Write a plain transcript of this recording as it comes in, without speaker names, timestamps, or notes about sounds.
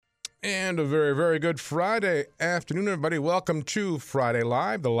And a very, very good Friday afternoon, everybody. Welcome to Friday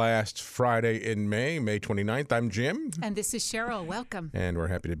Live, the last Friday in May, May 29th. I'm Jim. And this is Cheryl. Welcome. And we're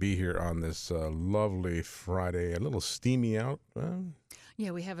happy to be here on this lovely Friday. A little steamy out.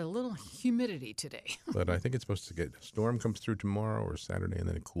 Yeah, we have a little humidity today. But I think it's supposed to get, a storm comes through tomorrow or Saturday, and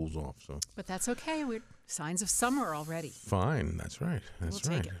then it cools off. So, But that's okay. We're signs of summer already. fine. That's right. That's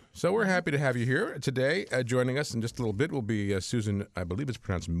We'll right. take it. So we're happy to have you here today. Joining us in just a little bit will be Susan, I believe it's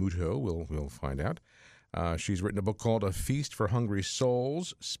pronounced Muto. We'll find out. She's written a book called A Feast for Hungry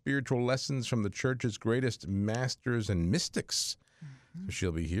Souls, Spiritual Lessons from the Church's Greatest Masters and Mystics. So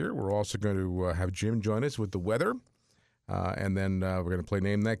she'll be here. We're also going to have Jim join us with the weather. And then we're going to play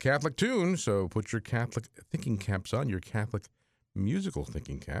Name That Catholic Tune. So put your Catholic thinking caps on, your Catholic musical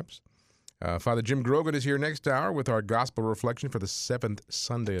thinking caps. Father Jim Grogan is here next hour with our gospel reflection for the 7th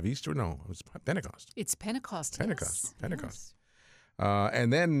Sunday of Easter. No, it's Pentecost. It's Pentecost. Pentecost. Yes. Pentecost.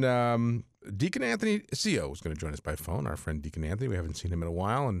 And then Deacon Anthony Sio is going to join us by phone, our friend Deacon Anthony. We haven't seen him in a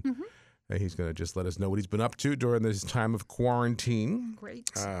while, and he's going to just let us know what he's been up to during this time of quarantine. Great.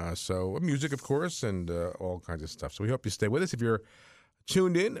 So music, of course, and all kinds of stuff. So we hope you stay with us. If you're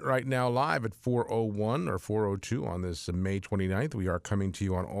tuned in right now live at 4:01 or 4:02 on this May 29th, we are coming to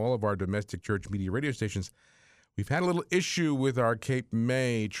you on all of our domestic church media radio stations. We've had a little issue with our Cape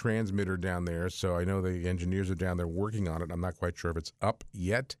May transmitter down there, so I know the engineers are down there working on it. I'm not quite sure if it's up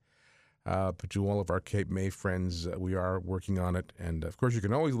yet. But to all of our Cape May friends, we are working on it. And, of course, you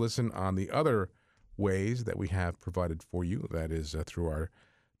can always listen on the other ways that we have provided for you. That is through our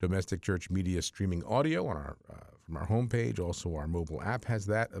domestic church media streaming audio on our from our homepage. Also, our mobile app has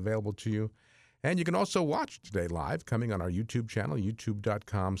that available to you. And you can also watch today live coming on our YouTube channel,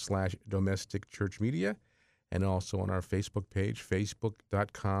 youtube.com/domesticchurchmedia. And also on our Facebook page,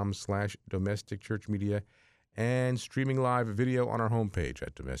 facebook.com/domesticchurchmedia. And streaming live video on our homepage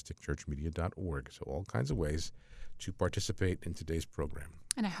at domesticchurchmedia.org. So all kinds of ways to participate in today's program.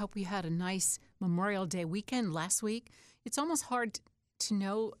 And I hope you had a nice Memorial Day weekend last week. It's almost hard to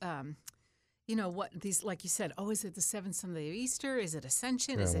know, what these, like you said, is it the 7th Sunday of Easter? Is it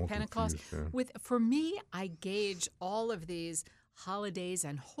Ascension? Yeah, Is I'm it Pentecost? confused, For me, I gauge all of these holidays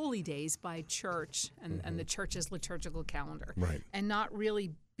and holy days by church and the church's liturgical calendar. Right. And not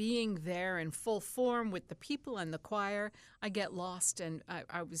really being there in full form with the people and the choir, I get lost. And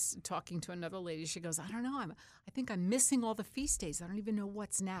I was talking to another lady. She goes, I don't know. I think I'm missing all the feast days. I don't even know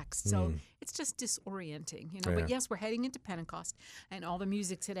what's next. So it's just disorienting, Yeah. But yes, we're heading into Pentecost, and all the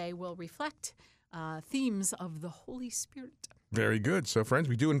music today will reflect themes of the Holy Spirit. Very good. So, friends,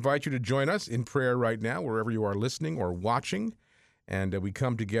 we do invite you to join us in prayer right now, wherever you are listening or watching. And we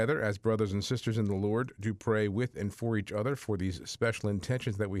come together as brothers and sisters in the Lord to pray with and for each other for these special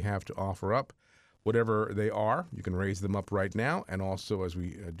intentions that we have to offer up. Whatever they are, you can raise them up right now. And also, as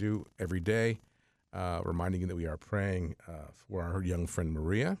we do every day, reminding you that we are praying for our young friend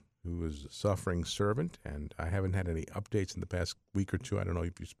Maria, who is a suffering servant. And I haven't had any updates in the past week or two. I don't know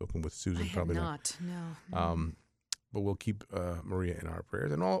if you've spoken with Susan. I have Probably not. No. But we'll keep Maria in our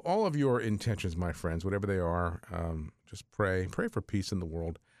prayers. And all of your intentions, my friends, whatever they are, just pray. Pray for peace in the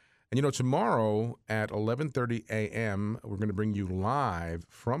world. And, tomorrow at 11:30 a.m., we're going to bring you live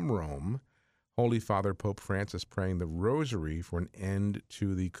from Rome, Holy Father Pope Francis praying the rosary for an end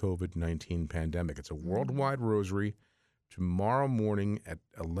to the COVID-19 pandemic. It's a worldwide rosary tomorrow morning at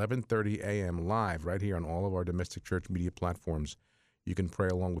 11:30 a.m. live right here on all of our domestic church media platforms. You can pray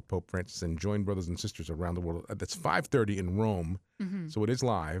along with Pope Francis and join brothers and sisters around the world. That's 5:30 in Rome, so it is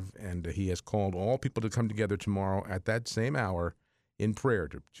live, and he has called all people to come together tomorrow at that same hour in prayer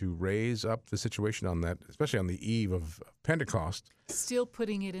to raise up the situation on that, especially on the eve of Pentecost. Still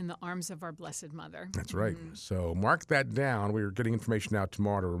putting it in the arms of our Blessed Mother. That's right. So mark that down. We're getting information out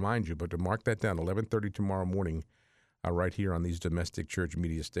tomorrow to remind you, but to mark that down, 11:30 tomorrow morning, right here on these domestic church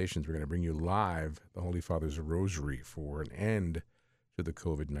media stations, we're going to bring you live the Holy Father's Rosary for an end to the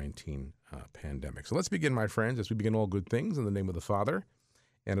COVID-19 pandemic. So let's begin, my friends, as we begin all good things in the name of the Father,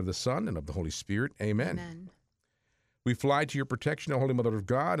 and of the Son, and of the Holy Spirit. Amen. Amen. We fly to your protection, O Holy Mother of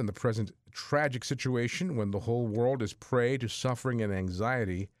God, in the present tragic situation when the whole world is prey to suffering and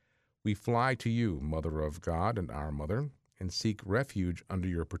anxiety. We fly to you, Mother of God and our Mother, and seek refuge under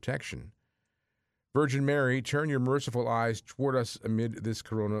your protection. Virgin Mary, turn your merciful eyes toward us amid this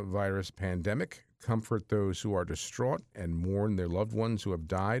coronavirus pandemic. Comfort those who are distraught and mourn their loved ones who have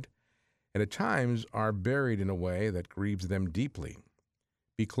died, and at times are buried in a way that grieves them deeply.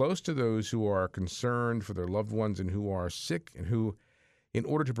 Be close to those who are concerned for their loved ones and who are sick and who, in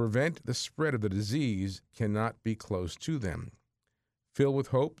order to prevent the spread of the disease, cannot be close to them. Fill with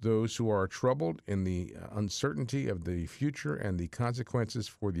hope those who are troubled in the uncertainty of the future and the consequences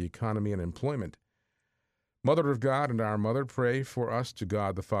for the economy and employment. Mother of God and our Mother, pray for us to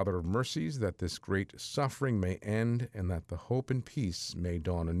God the Father of mercies, that this great suffering may end and that the hope and peace may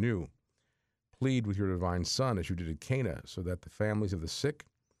dawn anew. Plead with your divine Son, as you did at Cana, so that the families of the sick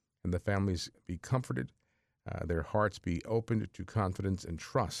and the families be comforted, their hearts be opened to confidence and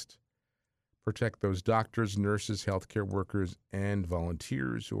trust. Protect those doctors, nurses, healthcare workers, and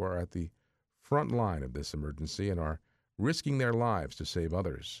volunteers who are at the front line of this emergency and are risking their lives to save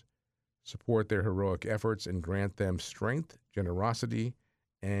others. Support their heroic efforts and grant them strength, generosity,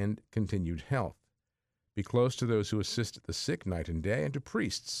 and continued health. Be close to those who assist the sick night and day, and to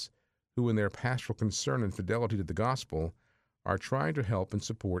priests who, in their pastoral concern and fidelity to the gospel, are trying to help and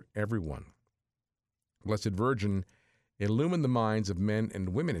support everyone. Blessed Virgin, illumine the minds of men and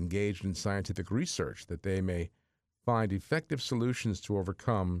women engaged in scientific research, that they may find effective solutions to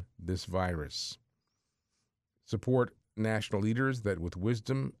overcome this virus. Support national leaders that with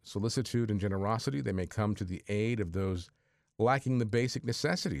wisdom, solicitude, and generosity they may come to the aid of those lacking the basic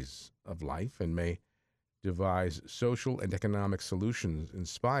necessities of life and may devise social and economic solutions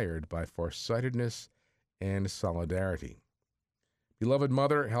inspired by farsightedness and solidarity. Beloved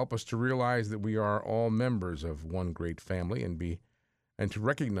Mother, help us to realize that we are all members of one great family and to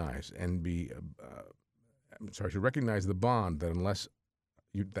recognize the bond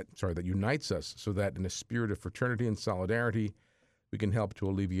that unites us, so that in a spirit of fraternity and solidarity we can help to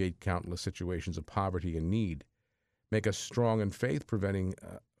alleviate countless situations of poverty and need. Make us strong in faith,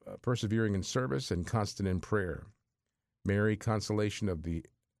 persevering in service, and constant in prayer. Mary, consolation of the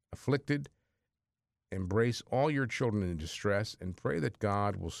afflicted, embrace all your children in distress and pray that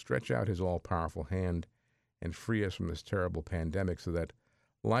God will stretch out his all-powerful hand and free us from this terrible pandemic so that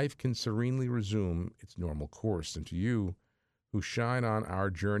life can serenely resume its normal course. And to you, who shine on our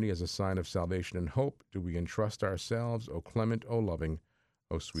journey as a sign of salvation and hope, do we entrust ourselves, O clement, O loving,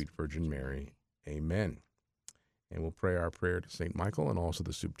 O sweet Virgin Mary. Amen. And we'll pray our prayer to St. Michael and also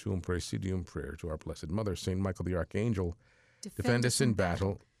the Subtuum Praesidium prayer to our Blessed Mother. St. Michael the Archangel, defend us in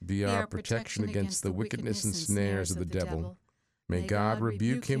battle, be our protection against the wickedness and snares of the devil. May God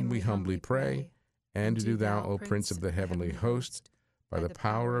rebuke him, we humbly pray. And do thou, O Prince of the heavenly host, by the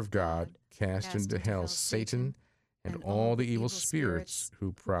power of God, cast into hell Satan and all the evil spirits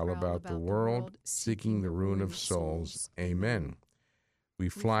who prowl about the world, seeking the ruin of souls. Amen. We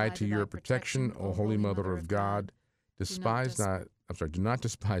fly to your protection, O Holy Mother of God. Do not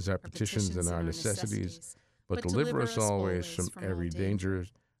despise our petitions and our necessities, but deliver us always from every danger,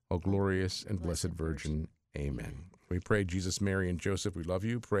 O glorious and blessed Virgin. Amen. We pray, Jesus, Mary, and Joseph, we love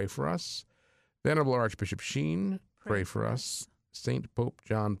you. Pray for us. Venerable Archbishop Sheen, pray for us. Saint Pope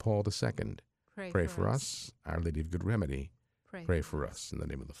John Paul II, pray for us. Our Lady of Good Remedy, pray for us. In the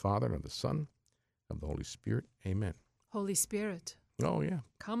name of the Father, and of the Son, and of the Holy Spirit. Amen. Holy Spirit. Oh, yeah.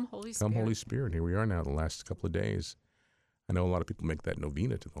 Come, Holy Spirit. Come, Holy Spirit. Here we are now, the last couple of days. I know a lot of people make that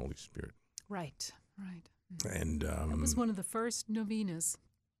novena to the Holy Spirit. Right. And that was one of the first novenas.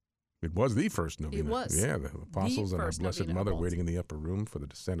 It was the first novena. It was. Yeah, the apostles and our Blessed Mother waiting in the upper room for the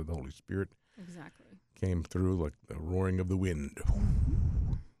descent of the Holy Spirit. Exactly. Came through like the roaring of the wind.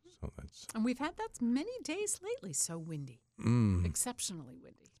 So that's. And we've had that many days lately, so windy. Exceptionally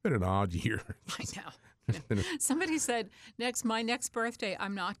windy. It's been an odd year. I know. Somebody said, my next birthday,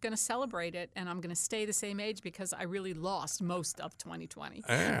 I'm not going to celebrate it, and I'm going to stay the same age because I really lost most of 2020.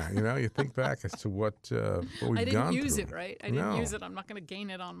 Yeah, you think back as to what we've gone through. I didn't use it, right? I didn't use it. I'm not going to gain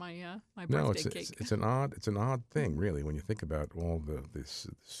it on my my birthday cake. It's an odd thing, really, when you think about all this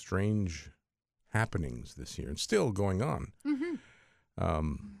strange happenings this year, and still going on. I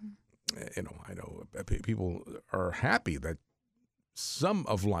know people are happy that some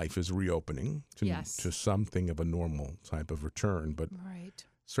of life is reopening to something of a normal type of return, but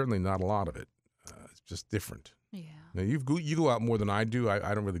certainly not a lot of it. It's just different. Yeah. Now you go out more than I do.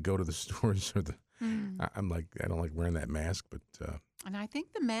 I don't really go to the stores or I don't like wearing that mask, but and I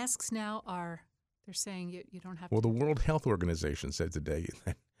think the masks now they're saying you don't have. Well, the World Health Organization said today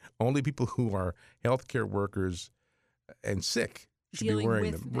that only people who are healthcare workers and sick should be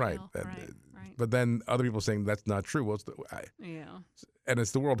wearing them. Right. But then other people saying that's not true. Well, and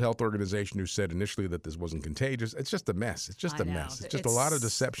it's the World Health Organization who said initially that this wasn't contagious. It's just a mess. It's just a mess. It's just a lot of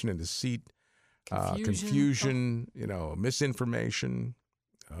deception and deceit, confusion, misinformation,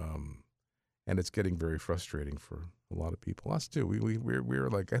 and it's getting very frustrating for a lot of people. Us too. We're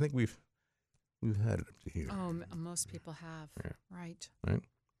like, I think we've had it up to here. Oh, most people have. Yeah. Right.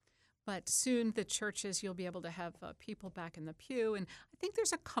 But soon the churches, you'll be able to have people back in the pew. And I think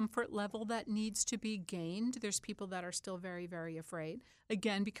there's a comfort level that needs to be gained. There's people that are still very, very afraid,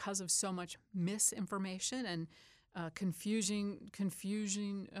 again, because of so much misinformation and confusing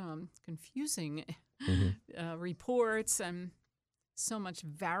reports, and so much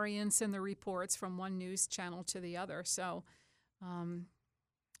variance in the reports from one news channel to the other. So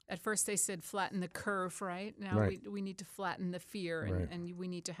at first they said flatten the curve, right? Now Right. we need to flatten the fear, Right. and we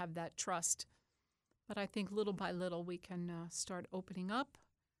need to have that trust. But I think little by little we can start opening up.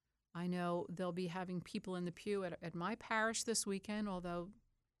 I know they'll be having people in the pew at my parish this weekend, although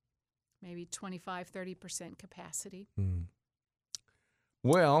maybe 25-30% capacity. Mm.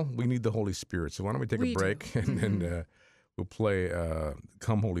 Well, we need the Holy Spirit. So why don't we take We a do. break and then we'll play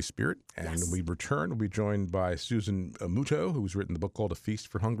Come Holy Spirit. And Yes. when we return, we'll be joined by Susan Muto, who's written the book called A Feast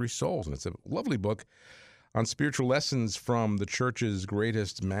for Hungry Souls. And it's a lovely book on spiritual lessons from the church's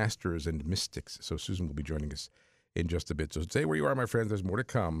greatest masters and mystics. So Susan will be joining us in just a bit. So stay where you are, my friends. There's more to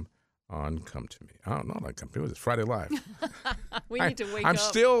come on Come to Me. Oh, not on Come to Me. It's Friday Live. We need to wake I'm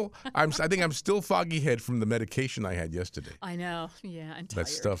up. I think I'm still foggy head from the medication I had yesterday. I know. Yeah, I'm tired.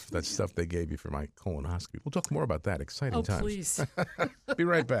 That stuff they gave you for my colonoscopy. We'll talk more about that. Exciting Oh, times. please. Be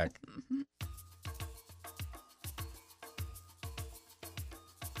right back.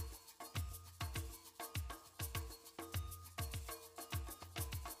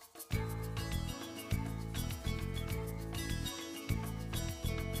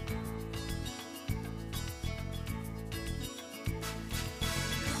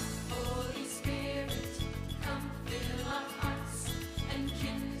 Holy Spirit, come fill our hearts and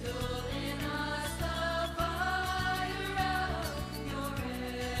kindle in us the fire of your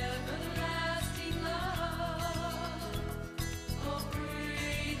everlasting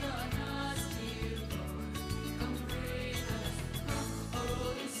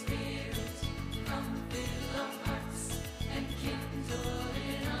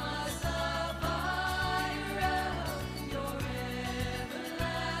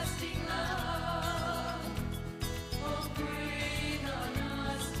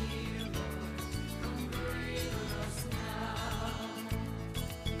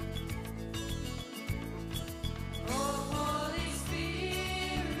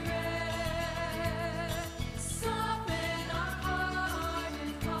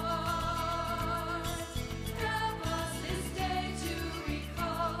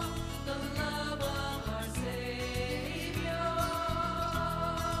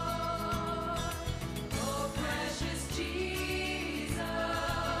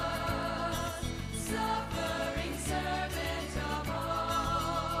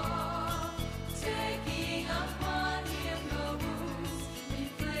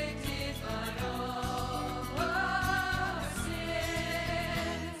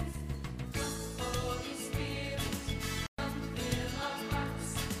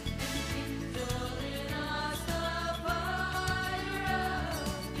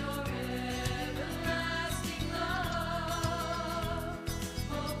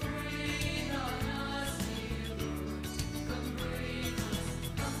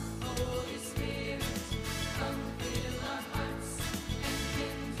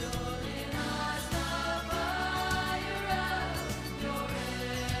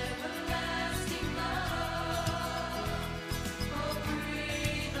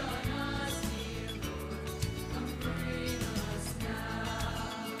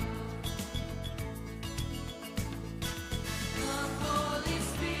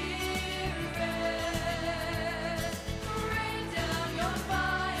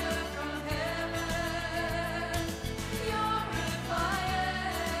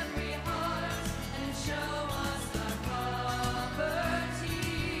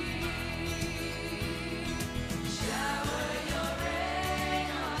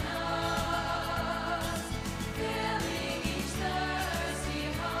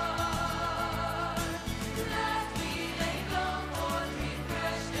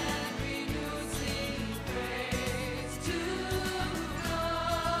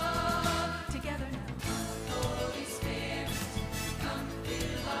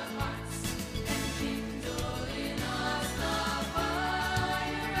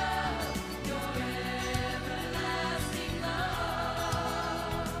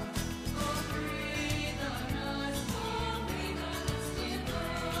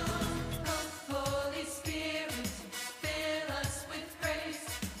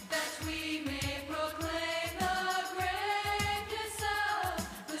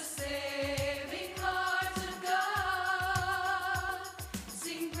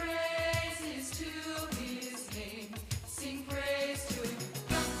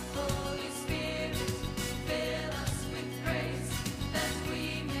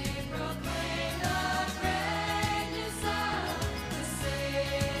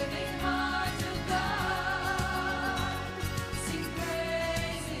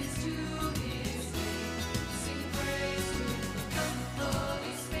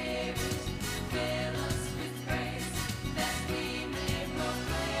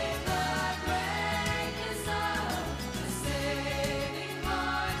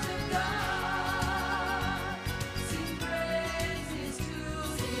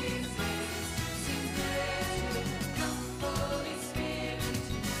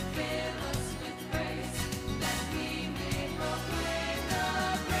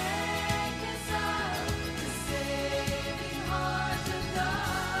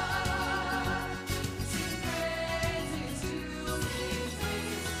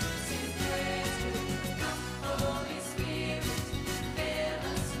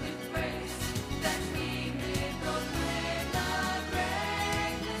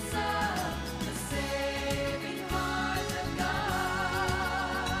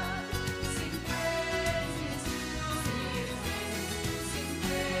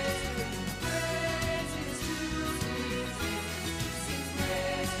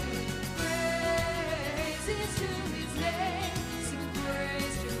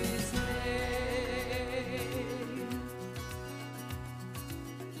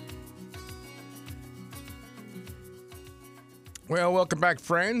Well, welcome back,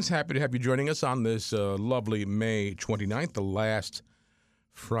 friends. Happy to have you joining us on this lovely May 29th, the last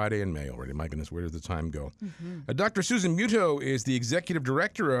Friday in May already. My goodness, where does the time go? Dr. Susan Muto is the executive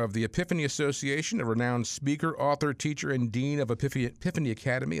director of the Epiphany Association, a renowned speaker, author, teacher, and dean of Epiphany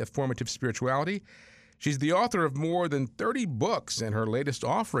Academy of Formative Spirituality. She's the author of more than 30 books, and her latest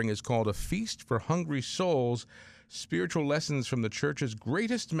offering is called A Feast for Hungry Souls, Spiritual Lessons from the Church's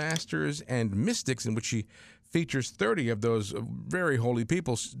Greatest Masters and Mystics, in which she features 30 of those very holy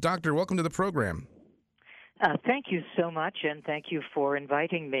people. Doctor, welcome to the program. Thank you so much, and thank you for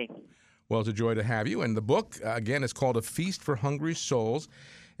inviting me. Well, it's a joy to have you. And the book, again, is called A Feast for Hungry Souls.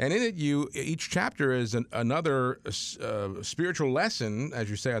 And in it, each chapter is another spiritual lesson, as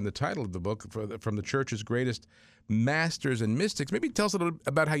you say on the title of the book, from the Church's greatest masters and mystics. Maybe tell us a little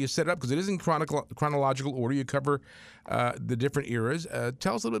about how you set it up, because it is in chronological order. You cover the different eras.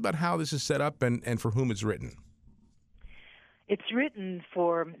 Tell us a little bit about how this is set up and for whom it's written. It's written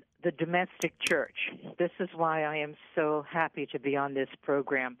for the domestic church. This is why I am so happy to be on this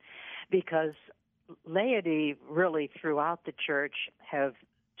program, because laity really throughout the church have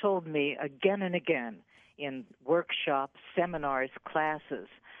told me again and again in workshops, seminars, classes,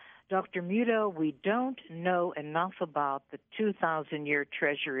 Dr. Muto, we don't know enough about the 2,000-year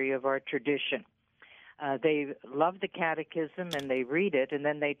treasury of our tradition. They love the catechism and they read it, and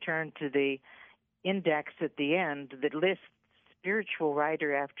then they turn to the index at the end that lists spiritual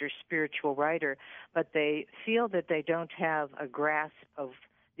writer after spiritual writer, but they feel that they don't have a grasp of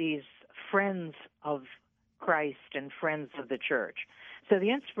these friends of Christ and friends of the church. So the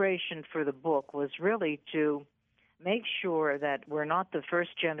inspiration for the book was really to make sure that we're not the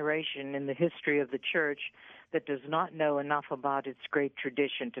first generation in the history of the church that does not know enough about its great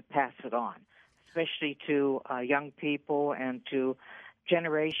tradition to pass it on, especially to young people and to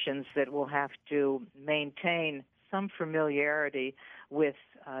generations that will have to maintain some familiarity with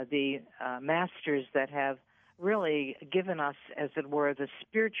the masters that have really given us, as it were, the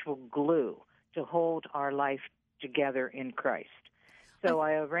spiritual glue to hold our life together in Christ. So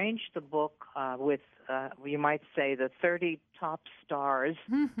I arranged the book with, you might say, the 30 top stars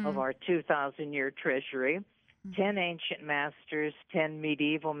of our 2,000-year treasury, 10 ancient masters, 10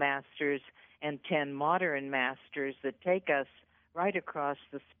 medieval masters, and 10 modern masters that take us right across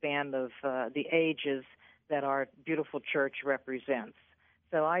the span of the ages that our beautiful church represents.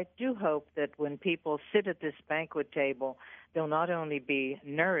 So I do hope that when people sit at this banquet table, they'll not only be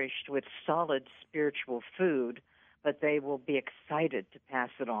nourished with solid spiritual food, but they will be excited to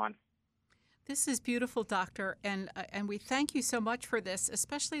pass it on. This is beautiful, Doctor, and we thank you so much for this,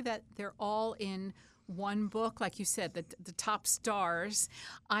 especially that they're all in one book, like you said, the top stars.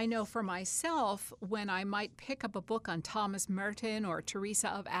 I know for myself, when I might pick up a book on Thomas Merton or Teresa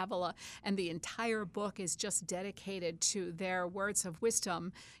of Avila, and the entire book is just dedicated to their words of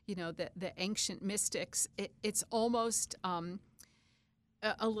wisdom, you know, the ancient mystics, it's almost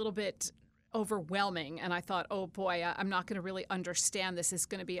a little bit overwhelming, and I thought, oh boy, I'm not going to really understand this. It's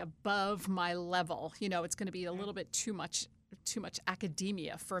going to be above my level. You know, it's going to be a little bit too much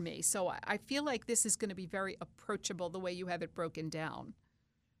academia for me. So I feel like this is going to be very approachable the way you have it broken down.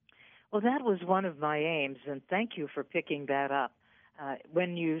 Well, that was one of my aims, and thank you for picking that up.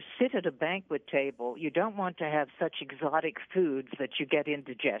 When you sit at a banquet table, you don't want to have such exotic foods that you get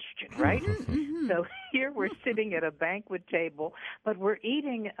indigestion, right? So here we're sitting at a banquet table, but we're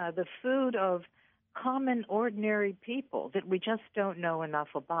eating the food of common, ordinary people that we just don't know enough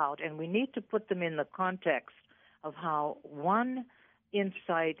about, and we need to put them in the context of how one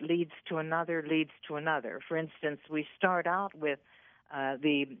insight leads to another, leads to another. For instance, we start out with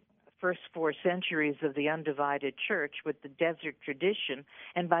the first 4 centuries of the undivided church with the desert tradition,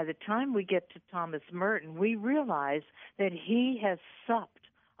 and by the time we get to Thomas Merton, we realize that he has supped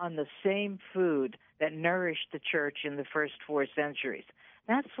on the same food that nourished the church in the first 4 centuries.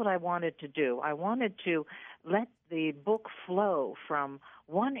 That's what I wanted to do. I wanted to let the book flow from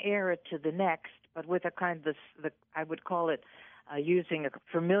one era to the next, but with a kind of, I would call it, using a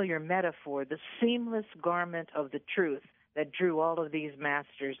familiar metaphor, the seamless garment of the truth that drew all of these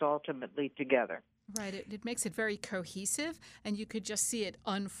masters ultimately together. Right. It makes it very cohesive, and you could just see it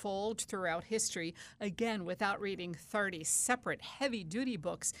unfold throughout history, again, without reading 30 separate heavy-duty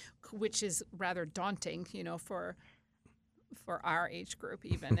books, which is rather daunting, you know, for our age group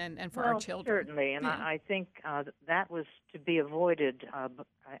even, and for our children. Certainly, and I think that was to be avoided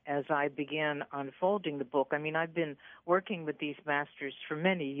as I began unfolding the book. I mean, I've been working with these masters for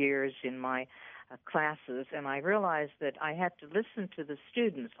many years in my classes, and I realized that I had to listen to the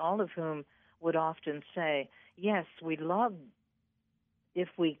students, all of whom would often say, yes, we love if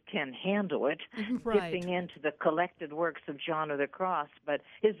we can handle it, Right. dipping into the collected works of John of the Cross. But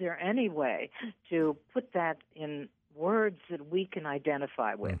is there any way to put that in words that we can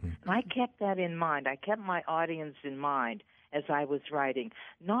identify with? And I kept that in mind. I kept my audience in mind as I was writing,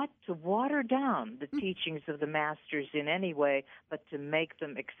 not to water down the teachings of the masters in any way, but to make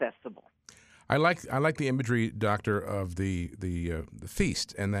them accessible. I like the imagery, Doctor, of the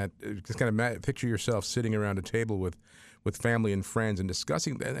feast, and that just kind of picture yourself sitting around a table with family and friends and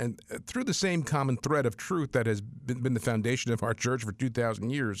discussing, and through the same common thread of truth that has been the foundation of our church for 2,000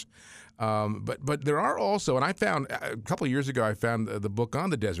 years. But there are also, and I found a couple of years ago, I found the book on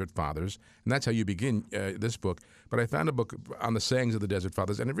the Desert Fathers, and that's how you begin this book. But I found a book on the sayings of the Desert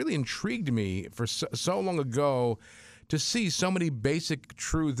Fathers, and it really intrigued me for so long ago to see so many basic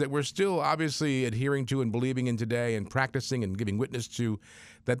truths that we're still obviously adhering to and believing in today and practicing and giving witness to,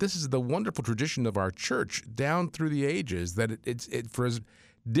 that this is the wonderful tradition of our church down through the ages, that it's for as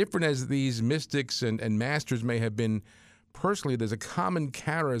different as these mystics and masters may have been personally, there's a common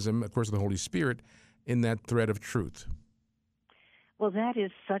charism, of course, of the Holy Spirit in that thread of truth. Well, that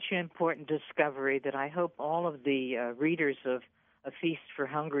is such an important discovery that I hope all of the readers of A Feast for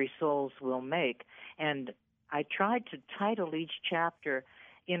Hungry Souls will make. And I tried to title each chapter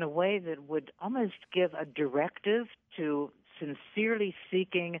in a way that would almost give a directive to sincerely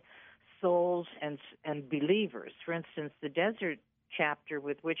seeking souls and believers. For instance, the desert chapter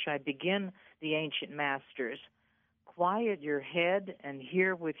with which I begin the ancient masters, quiet your head and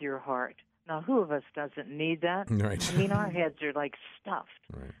hear with your heart. Now, who of us doesn't need that? Right. I mean, our heads are like stuffed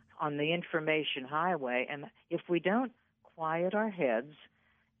Right. on the information highway, and if we don't quiet our heads,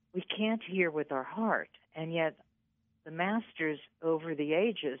 we can't hear with our heart. And yet the masters over the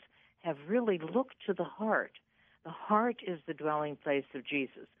ages have really looked to the heart. The heart is the dwelling place of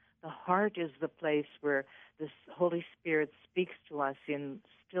Jesus. The heart is the place where the Holy Spirit speaks to us in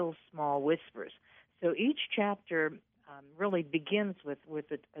still small whispers. So each chapter really begins with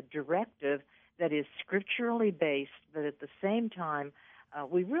a directive that is scripturally based, but at the same time,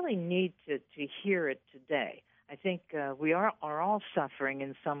 we really need to hear it today. I think we are all suffering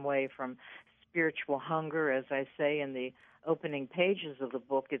in some way from spiritual hunger. As I say in the opening pages of the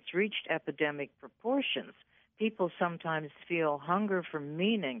book, it's reached epidemic proportions. People sometimes feel hunger for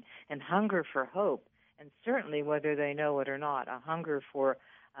meaning and hunger for hope, and certainly, whether they know it or not, a hunger for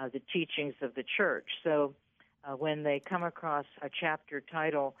the teachings of the church. So when they come across a chapter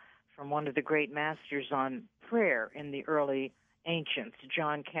title from one of the great masters on prayer in the early ancients,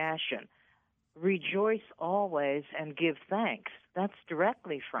 John Cassian, rejoice always and give thanks. That's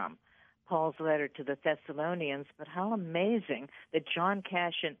directly from Paul's letter to the Thessalonians, but how amazing that John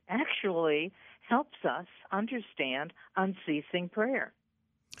Cassian actually helps us understand unceasing prayer.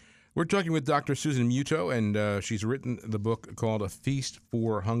 We're talking with Dr. Susan Muto, and she's written the book called A Feast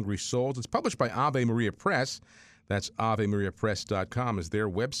for Hungry Souls. It's published by Ave Maria Press. That's AveMariaPress.com is their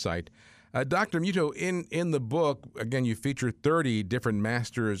website. Dr. Muto, in the book, again, you feature 30 different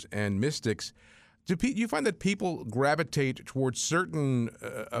masters and mystics. Do you find that people gravitate towards certain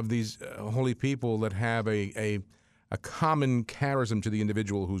of these holy people that have a common charism to the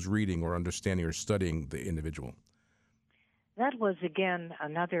individual who's reading or understanding or studying the individual? That was, again,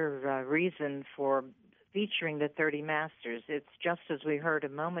 another reason for featuring the 30 masters. It's just as we heard a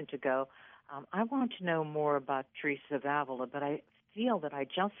moment ago. I want to know more about Teresa of Avila, but I feel that I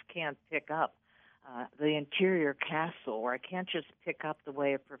just can't pick up the interior castle, or I can't just pick up the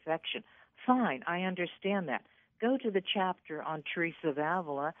way of perfection. Fine, I understand that. Go to the chapter on Teresa of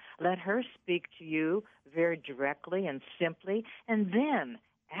Avila. Let her speak to you very directly and simply. And then,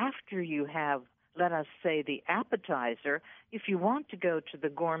 after you have, let us say, the appetizer, if you want to go to the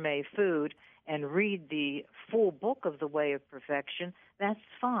gourmet food and read the full book of the Way of Perfection, that's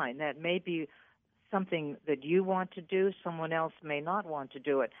fine. That may be something that you want to do. Someone else may not want to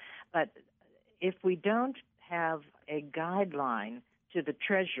do it. But if we don't have a guideline to the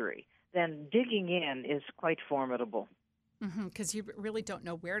treasury, then digging in is quite formidable. Because you really don't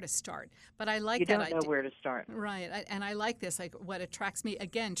know where to start. But I like You that don't know idea. where to start. Right, and I like this. Like what attracts me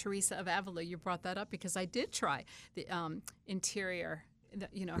again, Teresa of Avila. You brought that up because I did try the interior. Her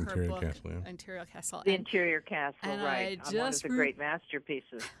Interior book, Castle, yeah. Interior Castle. The Interior Castle, and right. I One of just the great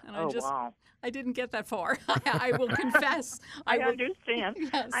masterpieces. Wow. I didn't get that far. I will confess. I understand.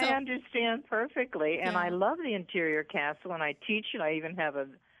 Yeah, I understand perfectly, and I Yeah. love the Interior Castle, and I teach it. I even have a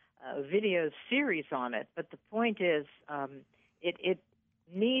video series on it. But the point is, it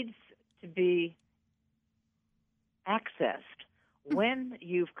needs to be accessed when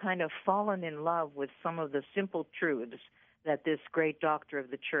you've kind of fallen in love with some of the simple truths that this great doctor of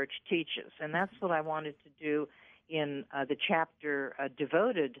the church teaches. And that's what I wanted to do in the chapter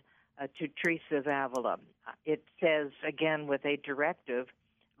devoted to Teresa of Avila. It says, again, with a directive,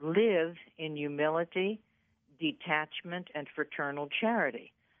 live in humility, detachment, and fraternal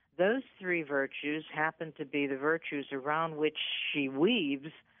charity. Those three virtues happen to be the virtues around which she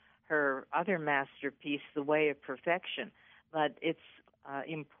weaves her other masterpiece, The Way of Perfection. But it's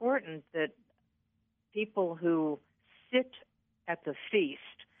important that people who sit at the feast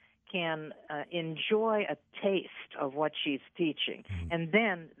can enjoy a taste of what she's teaching, and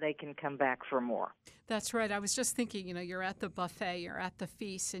then they can come back for more. That's right. I was just thinking, you're at the buffet, you're at the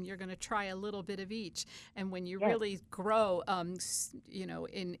feast, and you're going to try a little bit of each. And when you Yes. really grow,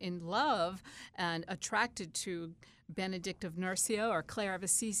 in love and attracted to Benedict of Nursia or Clare of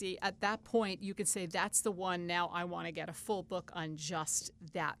Assisi, at that point you could say, that's the one. Now I want to get a full book on just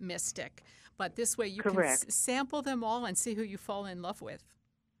that mystic. But this way you Correct. can sample them all and see who you fall in love with.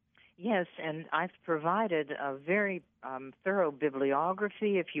 Yes, and I've provided a very thorough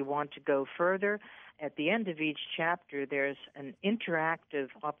bibliography if you want to go further. At the end of each chapter, there's an interactive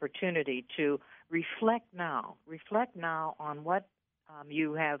opportunity to reflect now. Reflect now on what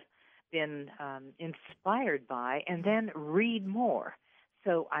you have been inspired by, and then read more.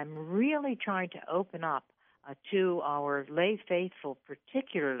 So I'm really trying to open up to our lay faithful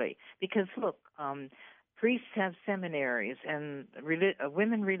particularly, because, look, priests have seminaries, and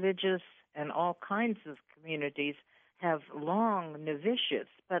women religious and all kinds of communities have long novitiates,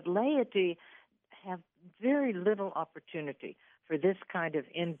 but laity have very little opportunity for this kind of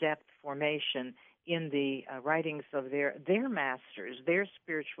in-depth formation in the writings of their masters, their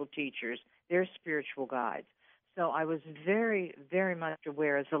spiritual teachers, their spiritual guides. So I was very, very much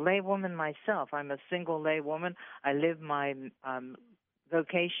aware. As a lay woman myself, I'm a single lay woman. I live my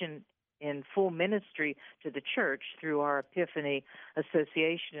vocation in full ministry to the church through our Epiphany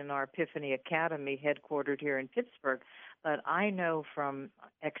Association and our Epiphany Academy headquartered here in Pittsburgh. But I know from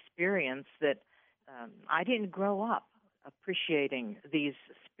experience that I didn't grow up appreciating these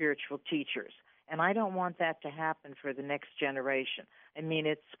spiritual teachers. And I don't want that to happen for the next generation. I mean,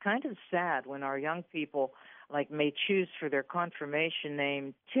 it's kind of sad when our young people may choose for their confirmation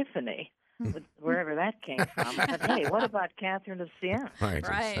name Tiffany, wherever that came from. But hey, what about Catherine of Siena? Right,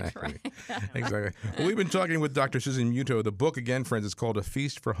 Exactly. right. Exactly. Well, we've been talking with Dr. Susan Muto. The book, again, friends, is called A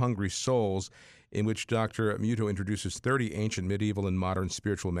Feast for Hungry Souls, in which Dr. Muto introduces 30 ancient, medieval, and modern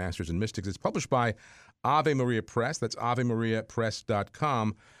spiritual masters and mystics. It's published by Ave Maria Press. That's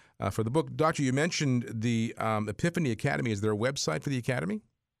AveMariaPress.com. For the book, Doctor, you mentioned the Epiphany Academy. Is there a website for the Academy?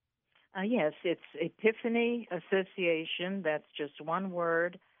 Yes, it's Epiphany Association. That's just one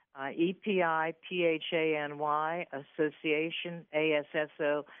word, EPIPHANY Association,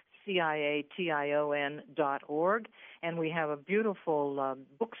 ASSOCIATION.org. And we have a beautiful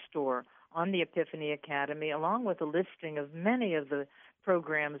bookstore on the Epiphany Academy, along with a listing of many of the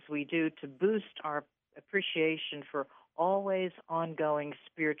programs we do to boost our appreciation for always ongoing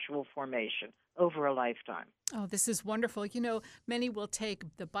spiritual formation over a lifetime. Oh, this is wonderful. Many will take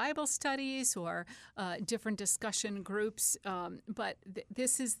the Bible studies or different discussion groups, but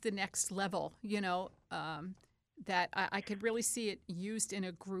this is the next level, that I could really see it used in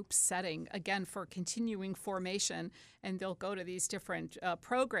a group setting, again, for continuing formation. And they'll go to these different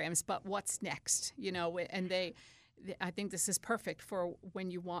programs, but what's next? And I think this is perfect for when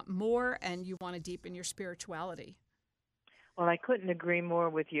you want more and you want to deepen your spirituality. Well, I couldn't agree more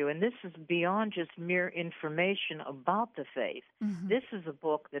with you. And this is beyond just mere information about the faith. Mm-hmm. This is a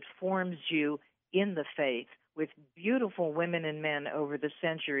book that forms you in the faith with beautiful women and men over the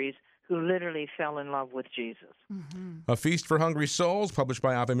centuries who literally fell in love with Jesus. Mm-hmm. A Feast for Hungry Souls, published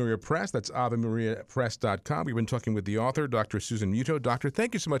by Ave Maria Press. That's AveMariaPress.com. We've been talking with the author, Dr. Susan Muto. Doctor,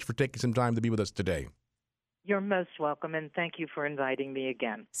 thank you so much for taking some time to be with us today. You're most welcome, and thank you for inviting me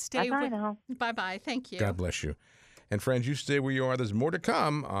again. Bye-bye now. Bye-bye. Thank you. God bless you. And friends, you stay where you are. There's more to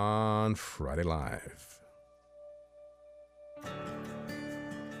come on Friday Live.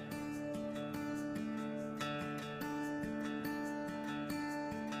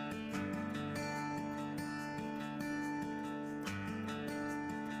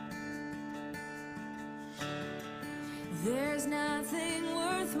 There's nothing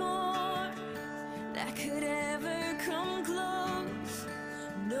worth more that could ever come close.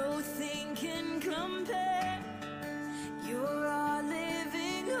 Nothing can compare. You're our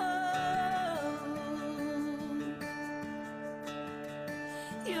living hope.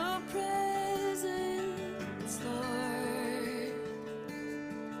 Your presence, Lord.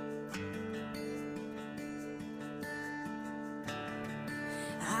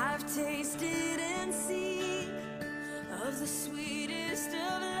 I've tasted and seen of the sweetest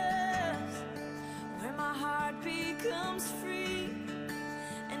of loves, where my heart beats becomes free,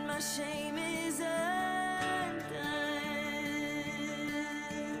 and my shame is undone.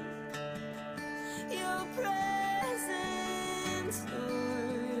 Your presence,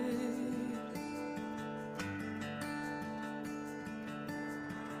 Lord.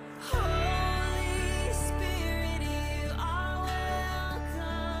 Holy Spirit, you are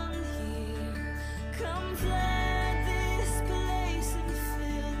welcome here. Come flood this place and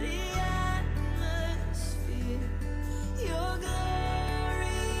fill the atmosphere. Your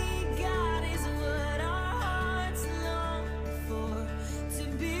glory, God, is what our hearts long for. To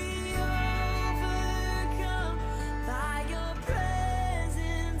be overcome by your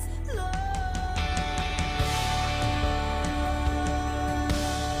presence, Lord.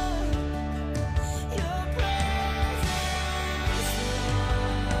 Your presence,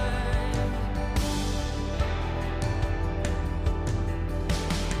 Lord.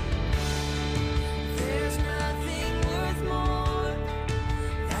 There's nothing worth more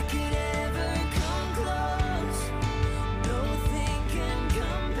that could ever come close. Nothing can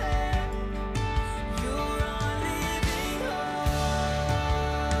compare. You're our living hope.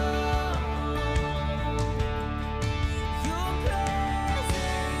 Your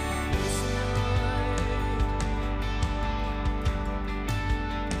presence, Lord.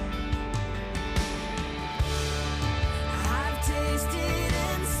 I've tasted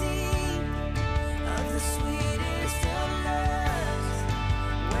and seen of the sweetest of loves,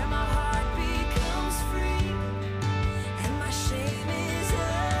 where my heart becomes free and my shame is undone.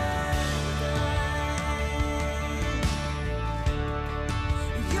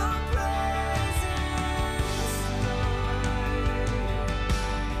 Your presence, Lord.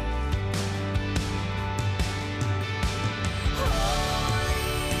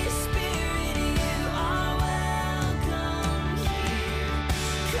 Holy Spirit, you are welcome here.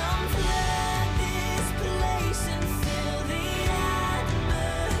 Come flood this place and fill the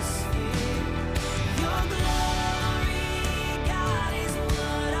atmosphere. Your glory, God, is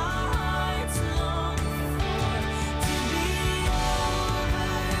what our hearts long for. To be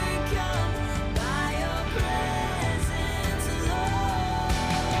overcome by your presence, Lord.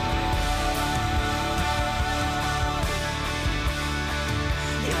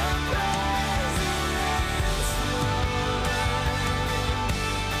 Your presence,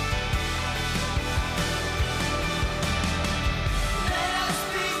 let us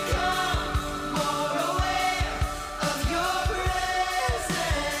become more aware of your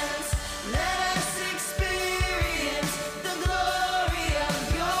presence. Let us experience the glory of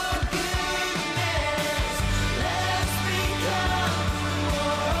your goodness. Let us become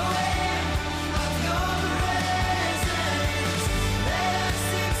more aware of your presence. Let us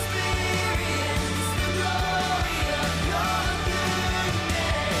experience the glory of your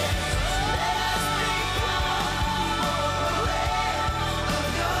goodness. Let us become more aware of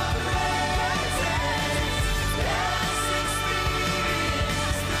your presence. Let us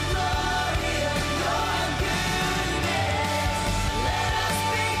experience the glory of your goodness. Let us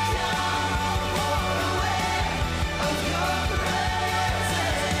become more aware of your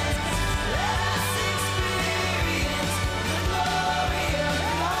presence. Let us experience the glory of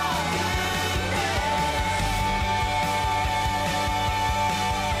your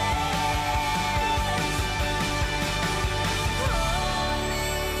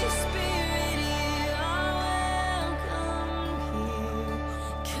Holy Spirit, you are welcome here.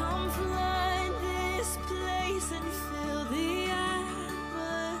 Come flood this place and fill the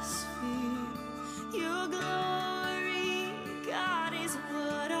atmosphere. Your glory, God, is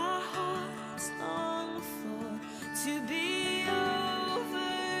what our hearts long for. To be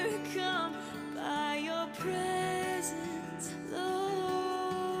overcome by your presence, Lord.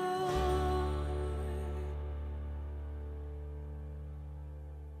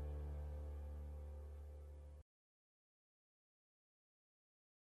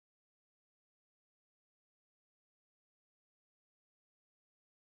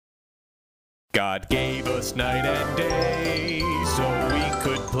 God gave us night and day so we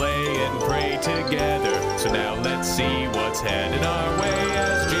could play and pray together. So now let's see what's headed our way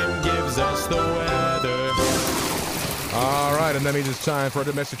as Jim gives us the weather. All right, and that means it's time for our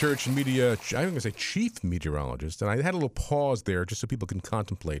domestic church and media, I'm going to say chief meteorologist. And I had a little pause there just so people can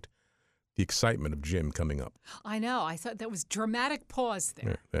contemplate the excitement of Jim coming up. I know. I thought that was dramatic pause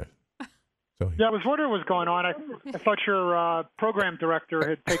there. Yeah. So, Yeah, I was wondering what was going on. I thought your program director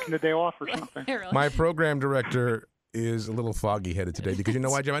had taken the day off or something. Really? my program director is a little foggy-headed today because you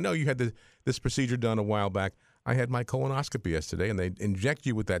know why, Jim? I know you had this procedure done a while back. I had my colonoscopy yesterday, and they inject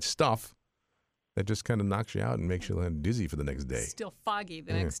you with that stuff that just kind of knocks you out and makes you dizzy for the next day. Still foggy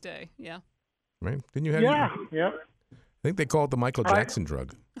the next day. Yeah. Right? Didn't you have? Yeah, yeah. think they call it the Michael Right. Jackson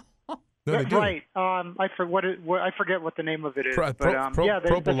drug. No, they That's do. right. I forget what the name of it is. Pro, but yeah,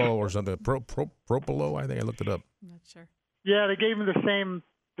 Propolo or something. Propolo, I think I looked it up. I'm not sure. yeah, they gave me the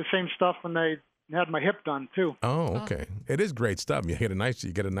same stuff when they had my hip done too. Oh, okay. It is great stuff. You get a nice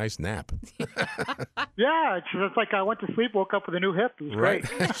nap. Yeah, it's like I went to sleep, woke up with a new hip. It was Right.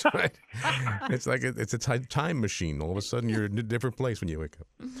 great. That's right. It's like it's a time machine. All of a sudden, you're in a different place when you wake up.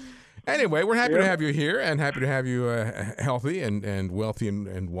 Anyway, we're happy to have you here and happy to have you healthy and wealthy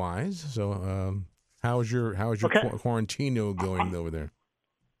and wise. So, how's your Okay. quarantino going over there?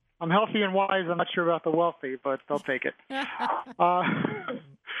 I'm healthy and wise. I'm not sure about the wealthy, but they'll take it.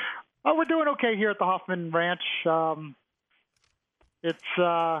 We're doing okay here at the Hoffman Ranch. I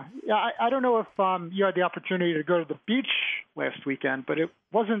don't know if you had the opportunity to go to the beach last weekend, but it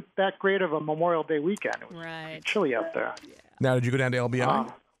wasn't that great of a Memorial Day weekend. It was Right. chilly out there. Now, did you go down to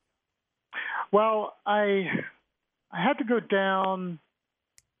LBI? Well, I had to go down.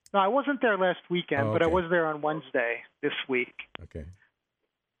 No, I wasn't there last weekend, Oh, but I okay. was there on Wednesday this week. Okay.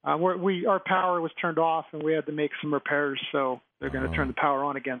 Our power was turned off, and we had to make some repairs, so they're going to turn the power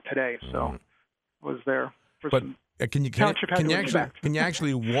on again today. So I was there for But some. can you Township had to inspect. can you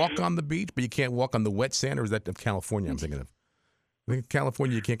actually walk on the beach, but you can't walk on the wet sand, or is that of California? I'm thinking of. I think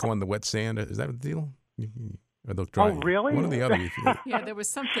California you can't go on the wet sand. Is that the deal? Or they'll try, really? One or the other. Yeah, there was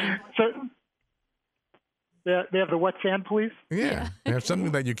something. So they have the wet sand police. Yeah, they have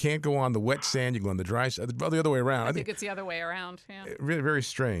something that you can't go on the wet sand. You go on the dry sand. The other way around. I think it's the other way around. Yeah. Really very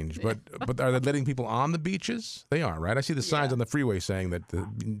strange. But are they letting people on the beaches? They are, right? I see the signs Yeah. on the freeway saying that the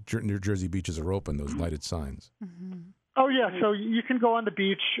New Jersey beaches are open. Those lighted signs. Oh yeah, so you can go on the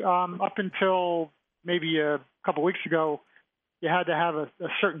beach. Up until maybe a couple weeks ago, you had to have a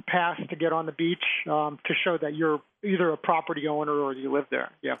certain pass to get on the beach to show that you're either a property owner or you live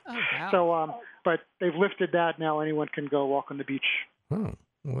there. Yeah. Oh, wow. So, but they've lifted that now. Anyone can go walk on the beach, Oh,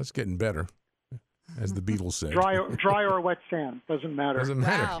 well, that's getting better, as the Beatles said. dry or wet sand doesn't matter. Doesn't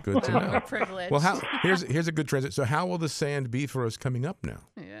matter. Wow. Good to Wow, know. we're privileged. Well, here's a good transit. So, how will the sand be for us coming up now?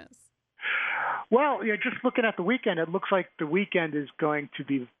 Yes. Well, yeah, just looking at the weekend, it looks like the weekend is going to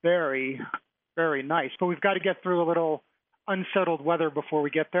be very, very nice. But we've got to get through a little unsettled weather before we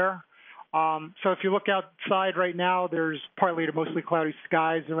get there. So if you look outside right now, there's partly to mostly cloudy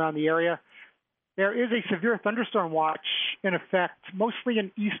skies around the area. There is a severe thunderstorm watch in effect, mostly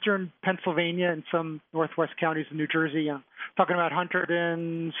in eastern Pennsylvania and some northwest counties of New Jersey. I'm talking about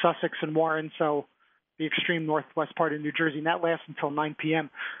Hunterdon, Sussex, and Warren, so the extreme northwest part of New Jersey, and that lasts until 9 p.m.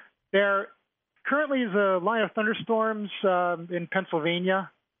 There currently is a line of thunderstorms in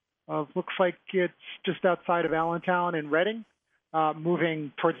Pennsylvania. Looks like it's just outside of Allentown and Reading,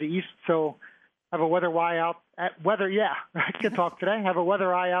 moving towards the east. So have a weather eye out. I can talk today. Have a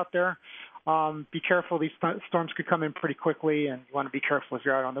weather eye out there. Be careful. These storms could come in pretty quickly, and you want to be careful if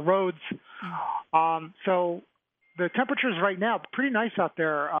you're out on the roads. So the temperatures right now, pretty nice out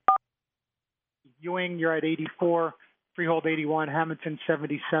there. Ewing, you're at 84. Freehold, 81. Hamilton,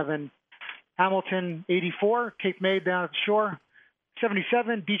 77. Hamilton, 84. Cape May down at the shore,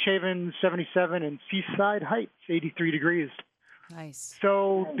 77. Beach Haven, 77. And Seaside Heights, 83 degrees. Nice.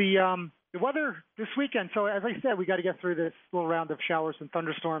 So the weather this weekend, so as I said, we got to get through this little round of showers and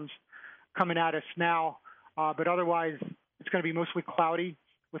thunderstorms coming at us now. But otherwise, it's going to be mostly cloudy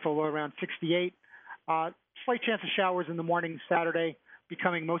with a low around 68. Slight chance of showers in the morning Saturday,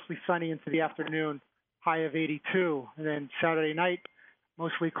 becoming mostly sunny into the afternoon, high of 82. And then Saturday night,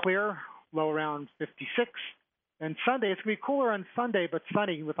 mostly clear, low around 56. And Sunday, it's going to be cooler on Sunday, but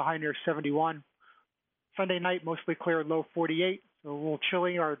sunny with a high near 71. Sunday night, mostly clear, low 48. So a little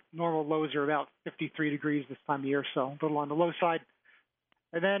chilly. Our normal lows are about 53 degrees this time of year, so a little on the low side.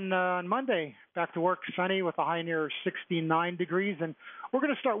 And then on Monday, back to work, sunny with a high near 69 degrees. And we're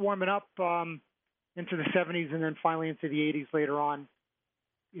going to start warming up into the 70s and then finally into the 80s later on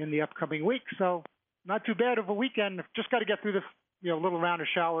in the upcoming week. So not too bad of a weekend. Just got to get through this little round of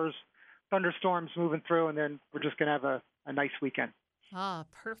showers, thunderstorms moving through, and then we're just going to have a nice weekend. Ah,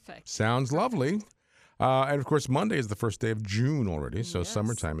 perfect. Sounds lovely. And of course, Monday is the first day of June already, so Yes.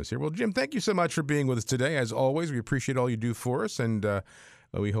 summertime is here. Well, Jim, thank you so much for being with us today. As always, we appreciate all you do for us, and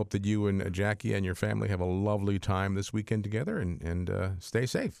we hope that you and Jackie and your family have a lovely time this weekend together, and stay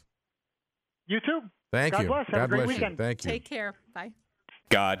safe. You too. Thank God you. bless. Have a God great bless you. weekend. Thank you. Take care. Bye.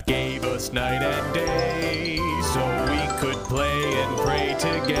 God gave us night and day so we could play and pray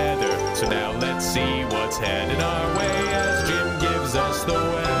together. So now let's see what's headed our way as Jim gives us the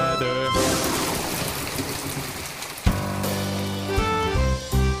weather.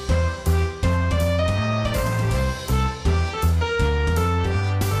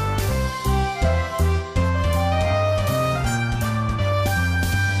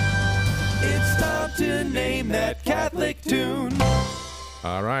 to name that Catholic tune.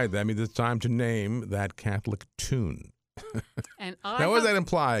 All right, that means it's time to name that Catholic tune. And Now, what does that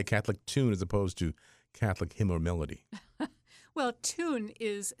imply, Catholic tune as opposed to Catholic hymn or melody? Well, tune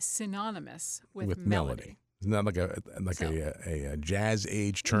is synonymous with melody. Isn't that like a jazz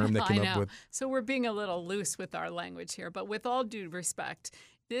age term that came I know. up with? So we're being a little loose with our language here, but with all due respect,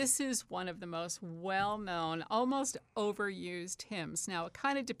 this is one of the most well-known, almost overused hymns. Now, it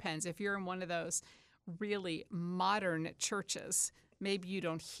kind of depends. If you're in one of those really modern churches, maybe you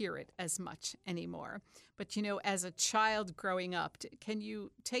don't hear it as much anymore. But, you know, as a child growing up, can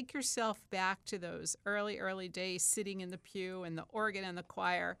you take yourself back to those early days sitting in the pew and the organ and the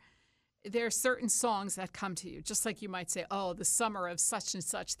choir? There are certain songs that come to you, just like you might say, oh, the summer of such and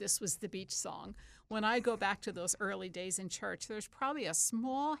such, this was the beach song. When I go back to those early days in church, there's probably a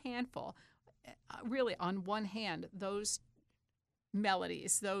small handful, really on one hand, those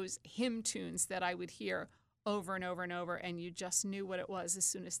melodies, those hymn tunes that I would hear over and over and over, and you just knew what it was as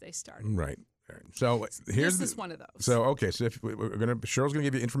soon as they started. Right. So here's This is one of those. So okay, so if Cheryl's going to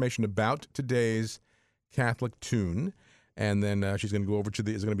give you information about today's Catholic tune, and then she's going to go over to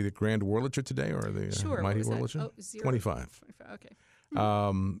is it going to be the Grand Wurlitzer today or the Sure, Mighty what was that? Wurlitzer? Oh, 0? 25. Okay.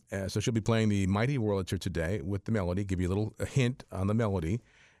 So she'll be playing the Mighty Wurlitzer today with the melody. Give you a hint on the melody,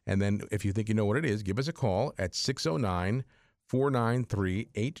 and then if you think you know what it is, give us a call at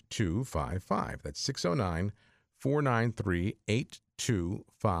 609-493-8255. That's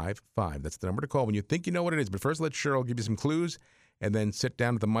 609-493-8255. That's the number to call when you think you know what it is. But first, let Cheryl give you some clues, and then sit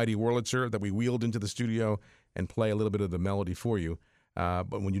down at the Mighty Wurlitzer that we wheeled into the studio and play a little bit of the melody for you. But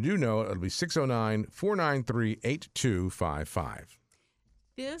when you do know, it'll be 609-493-8255.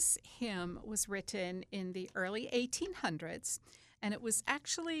 This hymn was written in the early 1800s, and it was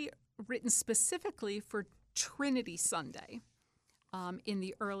actually written specifically for Trinity Sunday in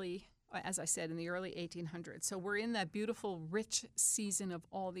the early, as I said, in the early 1800s. So we're in that beautiful, rich season of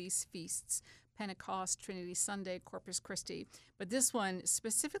all these feasts, Pentecost, Trinity Sunday, Corpus Christi. But this one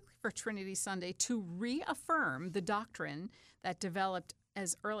specifically for Trinity Sunday to reaffirm the doctrine that developed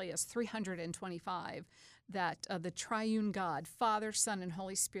as early as 325, that the triune God, Father, Son, and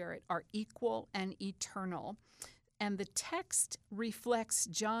Holy Spirit, are equal and eternal. And the text reflects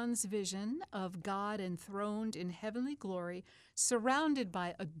John's vision of God enthroned in heavenly glory, surrounded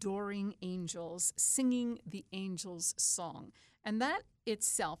by adoring angels, singing the angels' song. And that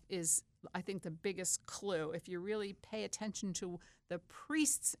itself is, I think, the biggest clue. If you really pay attention to the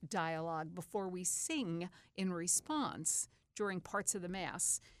priest's dialogue before we sing in response during parts of the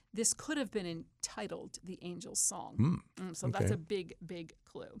Mass, this could have been entitled The Angel's Song. So okay. That's a big, big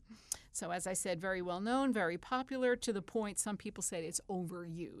clue. So as I said, very well known, very popular, to the point some people say it's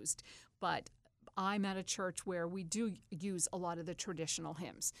overused. But I'm at a church where we do use a lot of the traditional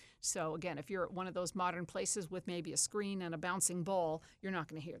hymns. So again, if you're at one of those modern places with maybe a screen and a bouncing ball, you're not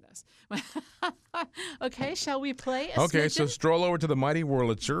going to hear this. Okay, shall we play a Okay, so smidgen? stroll over to the Mighty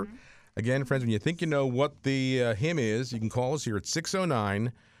Wurlitzer. Again, friends, when you think you know what the hymn is, you can call us here at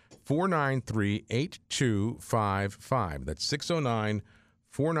 609-493-8255. That's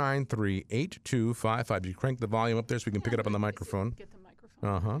 609-493-8255. You crank the volume up there so we can pick it up on the microphone. Get the microphone.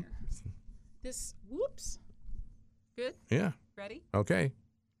 Uh-huh. Here. This, whoops. Good? Yeah. Ready? Okay.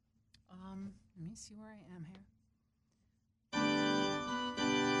 Let me see where I am here.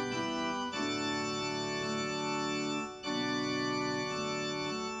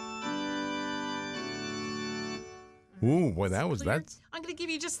 Ooh, boy, Clear? that's... I'm going to give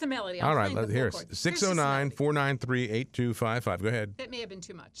you just the melody. All right, playing the let's full hear it. chord. Here's just the melody. 609-493-8255. Go ahead. That may have been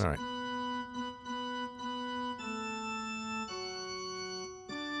too much. All right.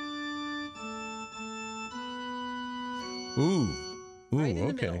 Ooh. Right in the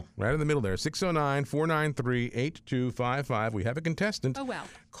okay. middle. Right in the middle there. 609-493-8255. We have a contestant Oh, wow.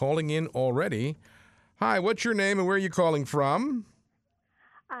 calling in already. Hi, what's your name and where are you calling from?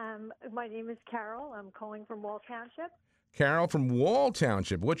 My name is Carol. I'm calling from Wall Township. Carol from Wall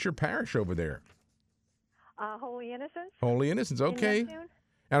Township. What's your parish over there? Holy Innocents. Holy Innocents. Okay. In Neptune.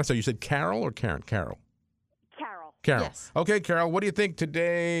 And so you said Carol or Karen? Carol. Carol. Carol. Yes. Okay, Carol, what do you think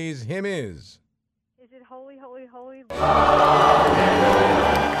today's hymn is? Is it Holy, Holy, Holy?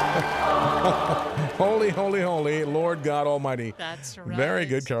 Holy, holy, holy, Lord God Almighty. That's right. Very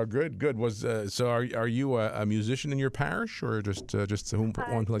good, Carol. Good, good. Was so? Are you a musician in your parish, or just whom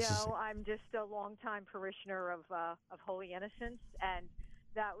one likes to sing? No, I'm just a longtime parishioner of Holy Innocents, and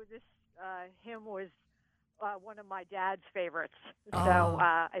this hymn was one of my dad's favorites. So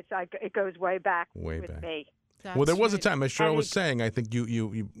it goes way back Way with back. me. Well, there was a right. time, as Cheryl And was saying, I think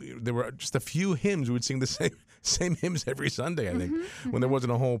you there were just a few hymns we would sing the same hymns every Sunday, I think, when there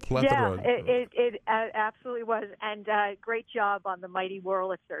wasn't a whole plethora. Yeah, it absolutely was. And great job on the Mighty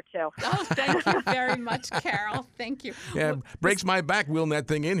Wurlitzer, too. Oh, thank you very much, Carol. Thank you. Yeah, breaks my back wheeling that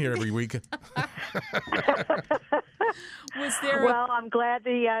thing in here every week. Was there Well, I'm glad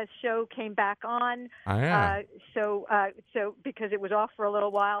the show came back on. Yeah. So because it was off for a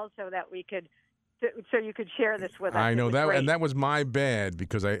little while, so that we could, so you could share this with us. I know It was that, great. and that was my bad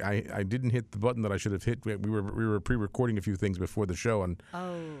because I didn't hit the button that I should have hit. We were pre-recording a few things before the show, and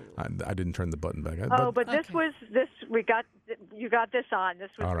I didn't turn the button back. But you got this on. This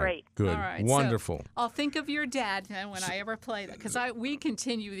was all right, great. good, All right, wonderful. So I'll think of your dad when I ever play that, because we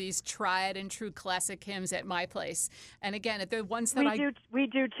continue these tried and true classic hymns at my place. And again, the ones that We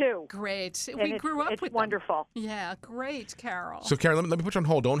do too. great. And We grew up it's with them. wonderful. Yeah, great, Carol. So, Karen, let me put you on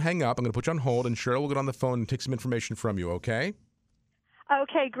hold. Don't hang up. I'm going to put you on hold, and Cheryl will get on the phone and take some information from you, okay?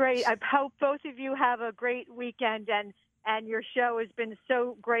 Okay, great. I hope both of you have a great weekend, and your show has been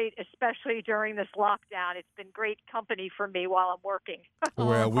so great, especially during this lockdown. It's been great company for me while I'm working.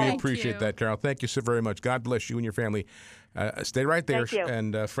 Well, we thank appreciate you. that, Carol. Thank you so very much. God bless you and your family. Stay right there. Thank you.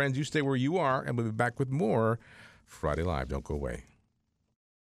 And, friends, you stay where you are, and we'll be back with more Friday Live. Don't go away.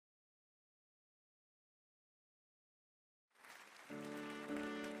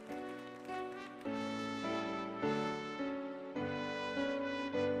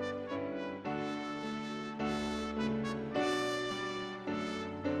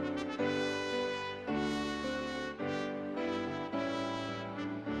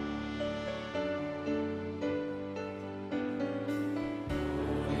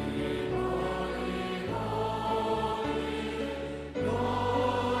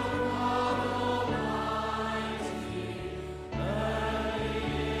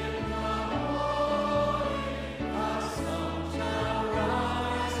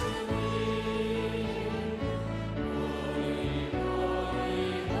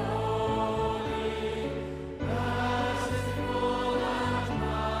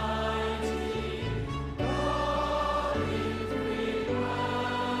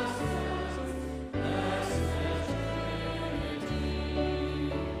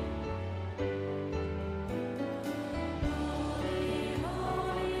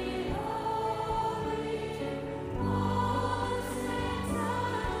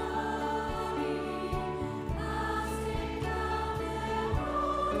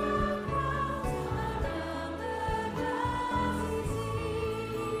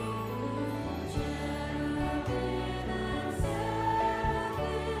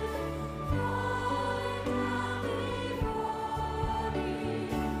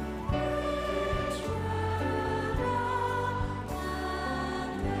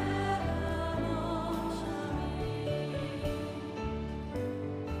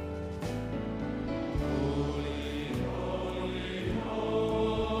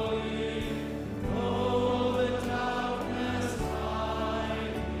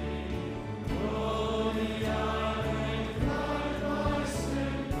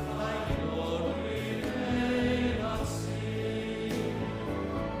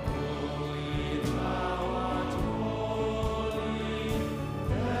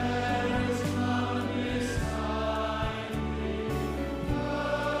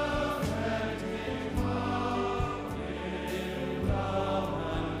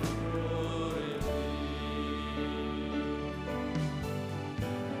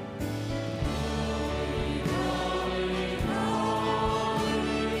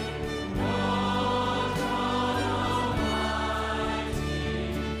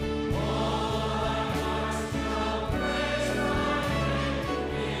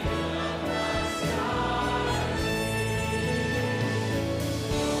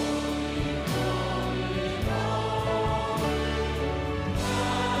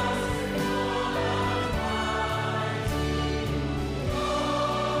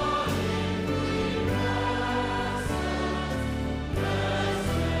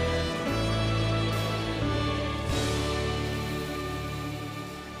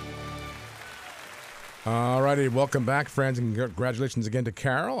 All righty, welcome back, friends, and congratulations again to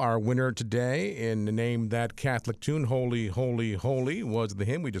Carol, our winner today in the Name That Catholic Tune. Holy, Holy, Holy was the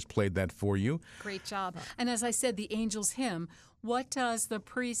hymn. We just played that for you. Great job. And as I said, the angel's hymn, what does the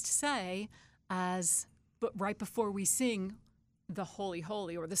priest say right before we sing the Holy,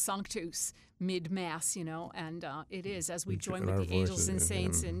 Holy or the Sanctus mid-Mass, and it is as we join with the angels and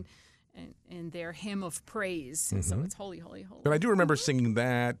saints in their hymn of praise. So it's Holy, Holy, Holy. But I do remember singing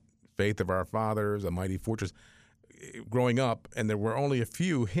that, Faith of Our Fathers, A Mighty Fortress. growing up, and there were only a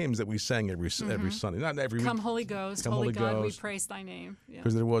few hymns that we sang every Sunday. Not every week. Come Holy Ghost, Come Holy Holy God, we Ghost. praise thy name. Yeah.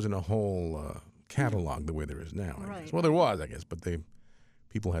 Because there wasn't a whole catalog the way there is now. I Right. guess. Well, there was, I guess, but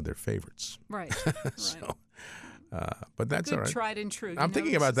people had their favorites. Right. So, but that's Good all right. tried and true. I'm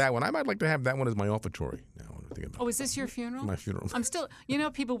thinking about that one. I might like to have that one as my offertory now. I'm thinking about Oh, is this your funeral? my funeral. I'm still,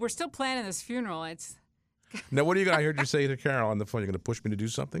 people, we're still planning this funeral. It's Now, what are you going to? I heard you say to Carol on the phone, you're going to push me to do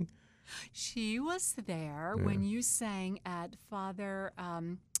something? She was there when you sang at Father,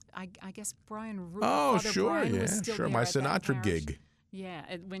 I guess Brian. Oh, Father sure, Brian yeah, was still sure. there My at that Sinatra parish. gig.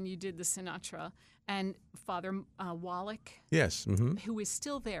 Yeah, when you did the Sinatra, and Father Wallach, Yes. Mm-hmm. who is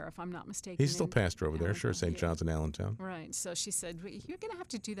still there, if I'm not mistaken. He's still in pastor over there, sure, Allentown. St. John's in Allentown. Right. So she said, "You're going to have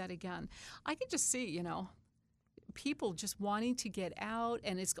to do that again." I could just see, people just wanting to get out,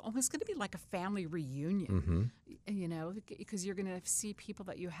 and it's almost going to be like a family reunion, because you're going to see people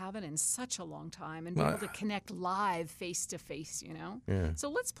that you haven't in such a long time and be able to connect live face to face, Yeah. So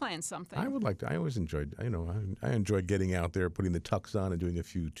let's plan something. I would like to. I always enjoyed. I enjoyed getting out there, putting the tux on, and doing a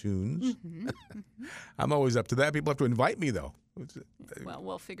few tunes. Mm-hmm. I'm always up to that. People have to invite me though. Well,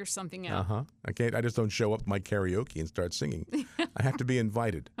 we'll figure something out. I can't. I just don't show up at my karaoke and start singing. I have to be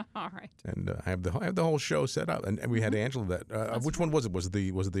invited. All right. And I have the whole show set up. And we had Angela that. Which one was it? Was it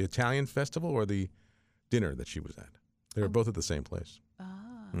the Italian festival or the dinner that she was at? They were both at the same place.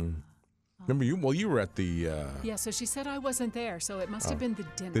 Remember you? Well, you were at the. Yeah, so she said I wasn't there, so it must have been the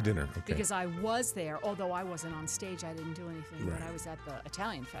dinner. The dinner, okay. Because I was there, although I wasn't on stage. I didn't do anything, Right. but I was at the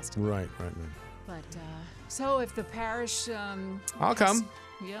Italian festival. Right. But so if the parish, I'll come.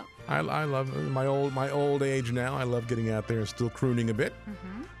 Yep. I love my old age now. I love getting out there and still crooning a bit.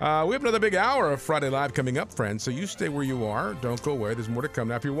 We have another big hour of Friday Live coming up, friends. So you stay where you are. Don't go away. There's more to come.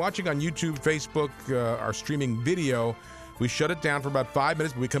 Now, if you're watching on YouTube, Facebook, our streaming video, we shut it down for about 5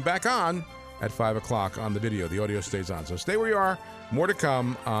 minutes, but we come back on at 5 o'clock on the video. The audio stays on. So stay where you are. More to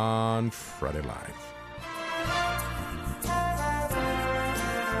come on Friday Live.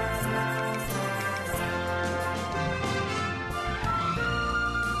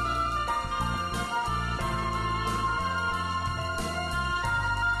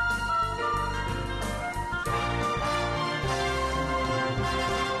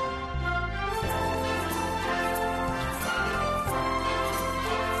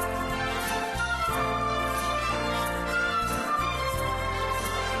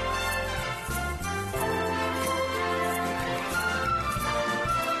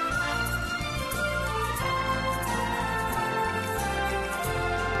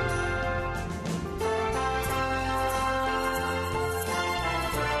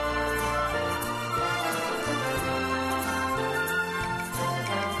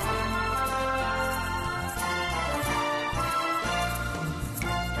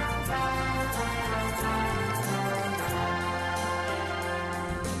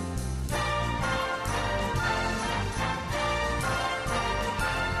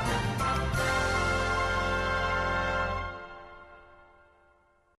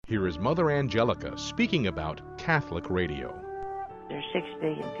 Here is Mother Angelica speaking about Catholic radio. There's 6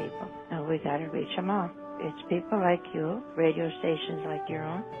 billion people, and we got to reach them all. It's people like you, radio stations like your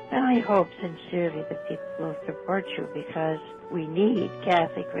own, and I hope sincerely that people will support you because we need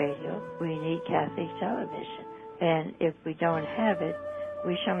Catholic radio, we need Catholic television, and if we don't have it,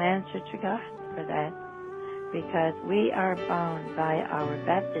 we shall answer to God for that because we are bound by our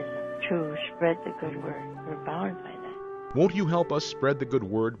baptism to spread the good word. We're bound by that. Won't you help us spread the good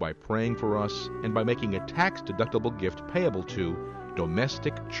word by praying for us and by making a tax-deductible gift payable to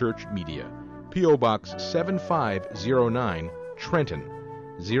Domestic Church Media, P.O. Box 7509, Trenton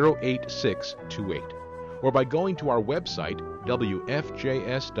 08628, or by going to our website,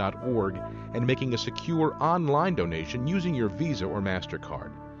 wfjs.org, and making a secure online donation using your Visa or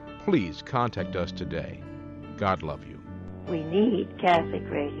MasterCard. Please contact us today. God love you. We need Catholic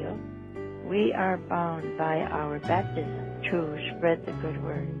radio. We are bound by our baptism to spread the good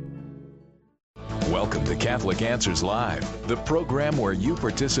word. Welcome to Catholic Answers Live, the program where you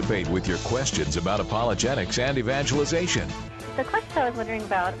participate with your questions about apologetics and evangelization. The question I was wondering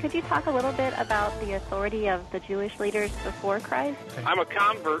about, could you talk a little bit about the authority of the Jewish leaders before Christ? I'm a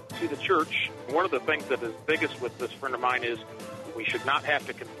convert to the church. One of the things that is biggest with this friend of mine is we should not have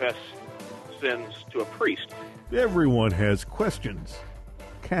to confess sins to a priest. Everyone has questions.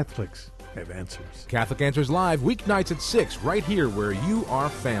 Catholics have answers. Catholic Answers Live, weeknights at 6, right here where you are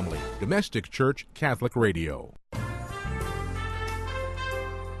family. Domestic Church Catholic Radio.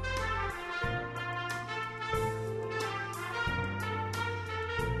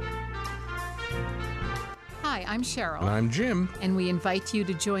 Hi, I'm Cheryl. And I'm Jim. And we invite you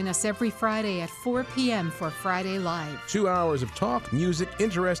to join us every Friday at 4 p.m. for Friday Live. 2 hours of talk, music,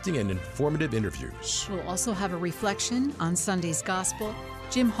 interesting and informative interviews. We'll also have a reflection on Sunday's Gospel,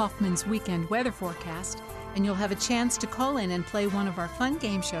 Jim Hoffman's weekend weather forecast, and you'll have a chance to call in and play one of our fun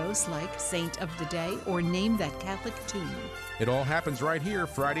game shows like Saint of the Day or Name That Catholic Tune. It all happens right here,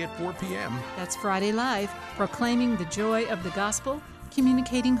 Friday at 4 p.m. That's Friday Live, proclaiming the joy of the gospel,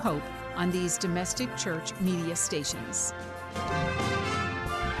 communicating hope on these domestic church media stations.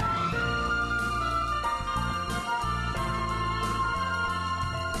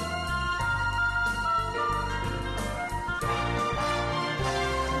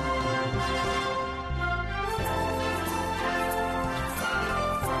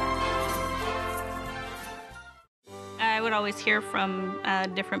 I would always hear from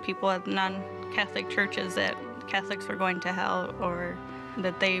different people at non-Catholic churches that Catholics were going to hell or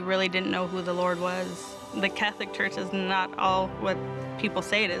that they really didn't know who the Lord was. The Catholic Church is not all what people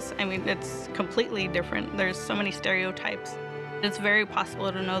say it is. I mean, it's completely different. There's so many stereotypes. It's very possible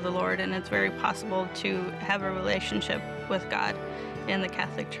to know the Lord, and it's very possible to have a relationship with God in the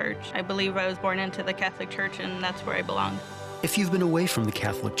Catholic Church. I believe I was born into the Catholic Church, and that's where I belong. If you've been away from the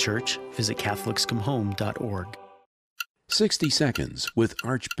Catholic Church, visit CatholicsComeHome.org. 60 Seconds with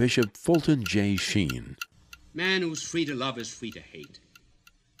Archbishop Fulton J. Sheen. Man who's free to love is free to hate.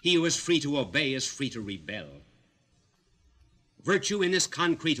 He who is free to obey is free to rebel. Virtue in this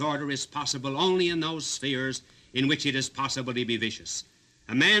concrete order is possible only in those spheres in which it is possible to be vicious.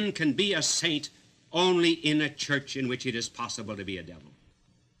 A man can be a saint only in a church in which it is possible to be a devil.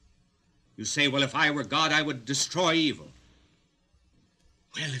 You say, well, if I were God, I would destroy evil.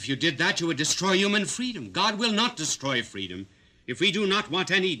 Well, if you did that, you would destroy human freedom. God will not destroy freedom. If we do not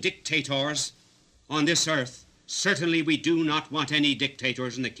want any dictators on this earth, certainly we do not want any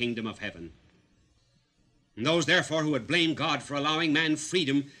dictators in the kingdom of heaven. And those, therefore, who would blame God for allowing man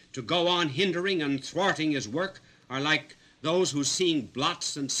freedom to go on hindering and thwarting his work are like those who, seeing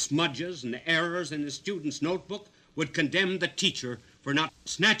blots and smudges and errors in the student's notebook, would condemn the teacher for not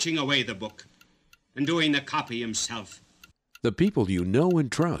snatching away the book and doing the copy himself. The people you know and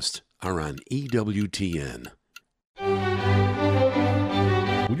trust are on EWTN.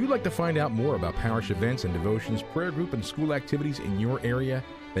 Would you like to find out more about parish events and devotions, prayer group, and school activities in your area?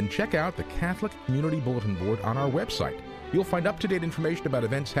 Then check out the Catholic Community Bulletin Board on our website. You'll find up-to-date information about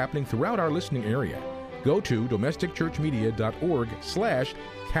events happening throughout our listening area. Go to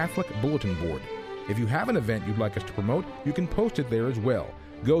domesticchurchmedia.org/Catholic Bulletin Board. If you have an event you'd like us to promote, you can post it there as well.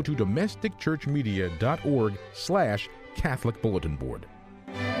 Go to domesticchurchmedia.org/Catholic Bulletin Board.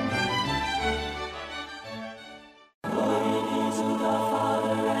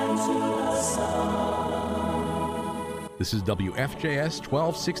 This is WFJS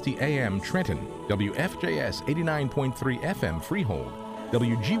 1260 AM Trenton, WFJS 89.3 FM Freehold,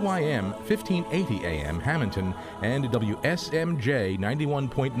 WGYM 1580 AM Hamilton, and WSMJ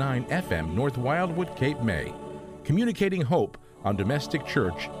 91.9 FM North Wildwood, Cape May. Communicating hope on Domestic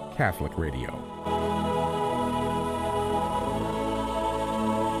Church Catholic Radio.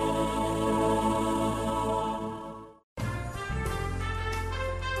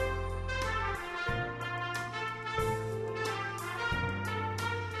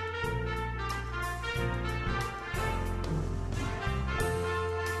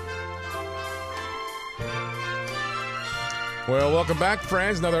 Well, welcome back,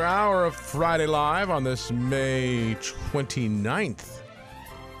 friends. Another hour of Friday Live on this May 29th.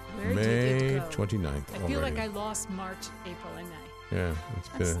 Where May did it go? 29th. I feel like I lost March, April, and May. Yeah, it's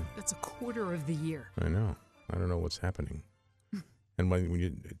been. That's a quarter of the year. I know. I don't know what's happening. And when you,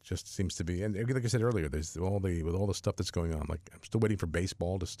 it just seems to be, and like I said earlier, there's all the stuff that's going on. Like I'm still waiting for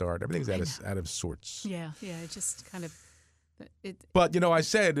baseball to start. Everything's out of sorts. Yeah, it just kind of. But I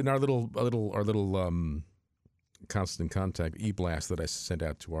said in our little constant contact e-blast that I sent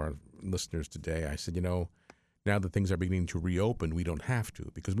out to our listeners today, I said, now that things are beginning to reopen, we don't have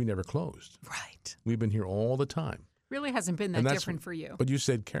to because we never closed. Right. We've been here all the time. Really hasn't been that different for you. But you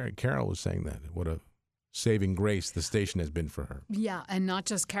said Carol was saying that. What a saving grace the station has been for her. Yeah, and not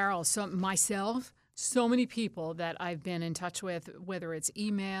just Carol. So myself, so many people that I've been in touch with, whether it's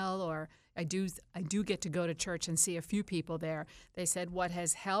email or I do get to go to church and see a few people there. They said what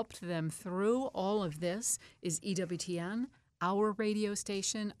has helped them through all of this is EWTN, our radio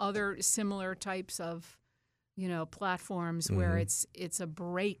station, other similar types of, platforms where it's a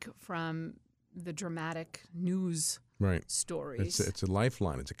break from the dramatic news stories. It's a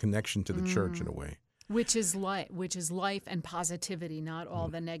lifeline. It's a connection to the church in a way. Which is life and positivity, not all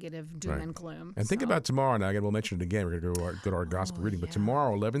the negative doom Right. and gloom. And think about tomorrow. Now, again, we'll mention it again. We're going to go to our gospel reading. But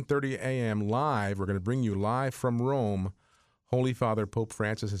tomorrow, 11:30 a.m. live, we're going to bring you live from Rome. Holy Father Pope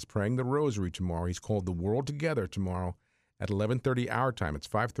Francis is praying the Rosary tomorrow. He's called the world together tomorrow at 11:30 our time. It's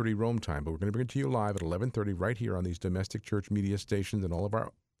 5:30 Rome time. But we're going to bring it to you live at 11:30 right here on these domestic church media stations and all of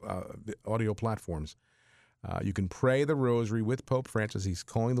our audio platforms. You can pray the Rosary with Pope Francis. He's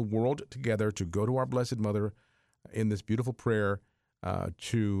calling the world together to go to our Blessed Mother in this beautiful prayer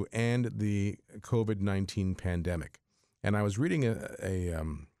to end the COVID-19 pandemic. And I was reading a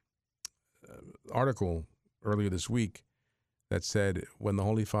article earlier this week that said when the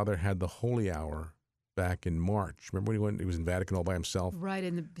Holy Father had the Holy Hour back in March, remember when he was in Vatican all by himself? Right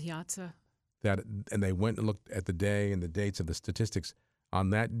in the piazza. And they went and looked at the day and the dates of the statistics.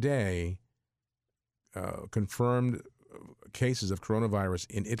 On that day, confirmed cases of coronavirus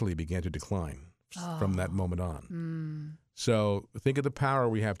in Italy began to decline from that moment on. So think of the power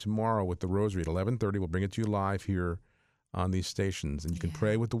we have tomorrow with the Rosary at 11:30. We'll bring it to you live here on these stations, and you can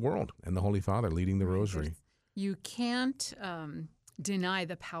pray with the world and the Holy Father leading the Rosary. You can't deny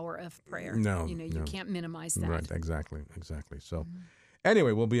the power of prayer. No, you can't minimize that. Right, exactly. So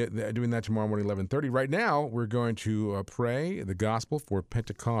anyway, we'll be doing that tomorrow morning, 11:30. Right now, we're going to pray the gospel for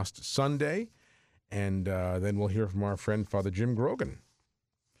Pentecost Sunday, and then we'll hear from our friend, Father Jim Grogan.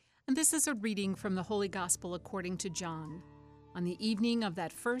 And this is a reading from the Holy Gospel according to John. On the evening of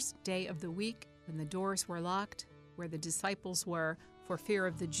that first day of the week, when the doors were locked, where the disciples were, for fear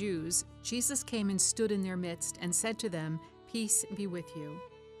of the Jews, Jesus came and stood in their midst and said to them, "Peace be with you."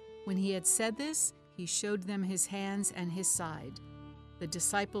 When he had said this, he showed them his hands and his side. The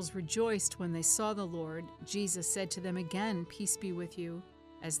disciples rejoiced when they saw the Lord. Jesus said to them again, "Peace be with you.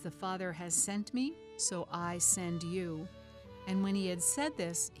 As the Father has sent me, so I send you." And when he had said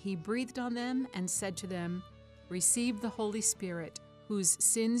this, he breathed on them and said to them, "Receive the Holy Spirit. Whose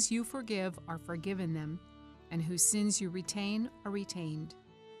sins you forgive are forgiven them, and whose sins you retain are retained."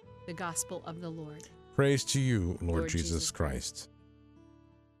 The Gospel of the Lord. Praise to you, Lord Jesus Christ.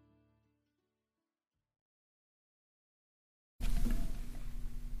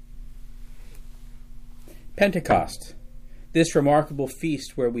 Pentecost, this remarkable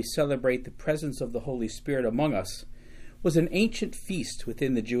feast where we celebrate the presence of the Holy Spirit among us, was an ancient feast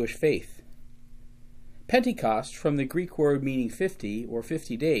within the Jewish faith. Pentecost, from the Greek word meaning 50 or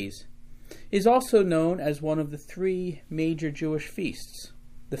 50 days, is also known as one of the three major Jewish feasts,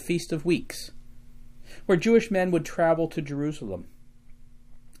 the Feast of Weeks, where Jewish men would travel to Jerusalem.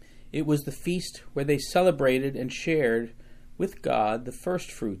 It was the feast where they celebrated and shared with God the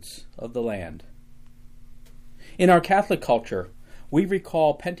first fruits of the land. In our Catholic culture, we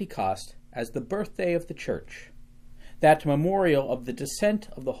recall Pentecost as the birthday of the Church, that memorial of the descent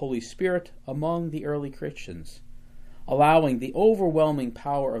of the Holy Spirit among the early Christians, allowing the overwhelming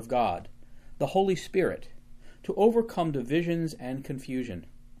power of God, the Holy Spirit, to overcome divisions and confusion.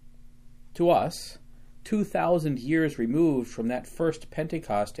 To us, 2,000 years removed from that first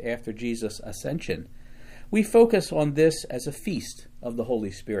Pentecost after Jesus' ascension, we focus on this as a feast of the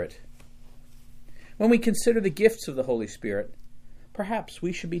Holy Spirit. When we consider the gifts of the Holy Spirit, perhaps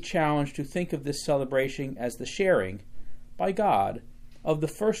we should be challenged to think of this celebration as the sharing, by God, of the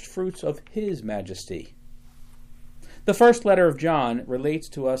first fruits of His majesty. The first letter of John relates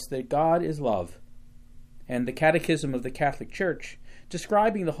to us that God is love, and the Catechism of the Catholic Church,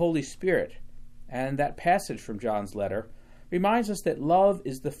 describing the Holy Spirit, and that passage from John's letter, reminds us that love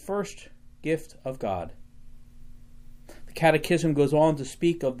is the first gift of God. The Catechism goes on to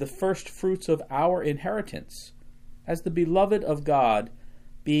speak of the first fruits of our inheritance, as the beloved of God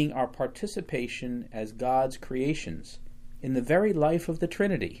being our participation as God's creations in the very life of the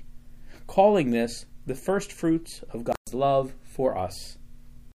Trinity, calling this the first fruits of God's love for us.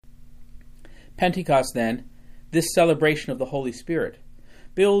 Pentecost, then, this celebration of the Holy Spirit,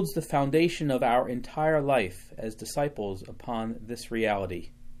 builds the foundation of our entire life as disciples upon this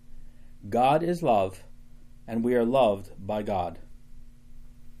reality. God is love, and we are loved by God.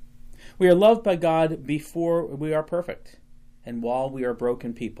 We are loved by God before we are perfect, and while we are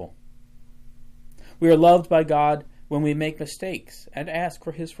broken people. We are loved by God when we make mistakes and ask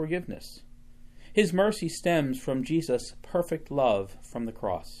for His forgiveness. His mercy stems from Jesus' perfect love from the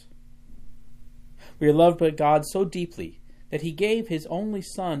cross. We are loved by God so deeply that He gave His only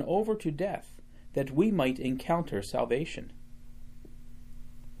Son over to death that we might encounter salvation.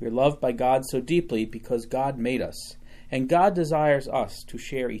 We are loved by God so deeply because God made us, and God desires us to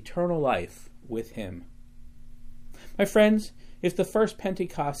share eternal life with Him. My friends, if the first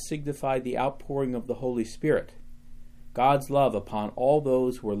Pentecost signified the outpouring of the Holy Spirit, God's love upon all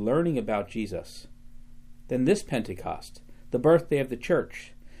those who are learning about Jesus, then this Pentecost, the birthday of the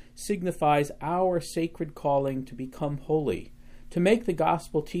Church, signifies our sacred calling to become holy, to make the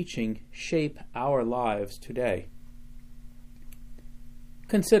gospel teaching shape our lives today.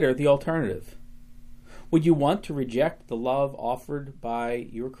 Consider the alternative. Would you want to reject the love offered by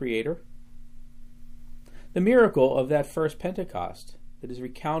your Creator? The miracle of that first Pentecost that is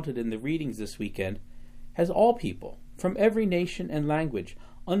recounted in the readings this weekend has all people from every nation and language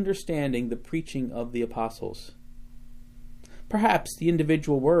understanding the preaching of the apostles. Perhaps the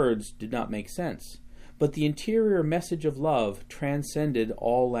individual words did not make sense, but the interior message of love transcended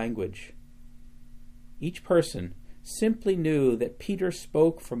all language. Each person simply knew that Peter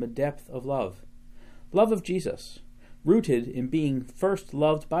spoke from a depth of love of Jesus, rooted in being first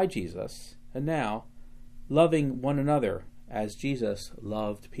loved by Jesus, and now loving one another as Jesus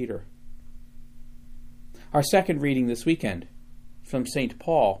loved Peter. Our second reading this weekend from St.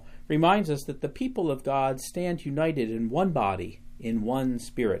 Paul reminds us that the people of God stand united in one body, in one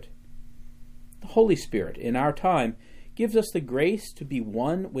spirit. The Holy Spirit, in our time, gives us the grace to be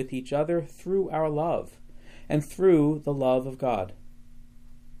one with each other through our love and through the love of God.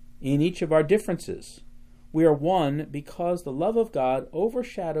 In each of our differences, we are one because the love of God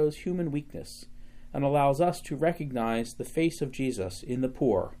overshadows human weakness and allows us to recognize the face of Jesus in the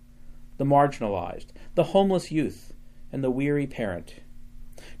poor, the marginalized, the homeless youth, and the weary parent.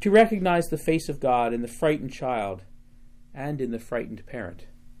 To recognize the face of God in the frightened child and in the frightened parent.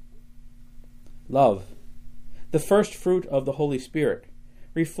 Love, the first fruit of the Holy Spirit,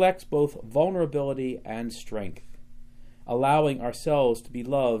 reflects both vulnerability and strength, allowing ourselves to be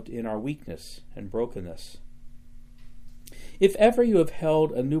loved in our weakness and brokenness. If ever you have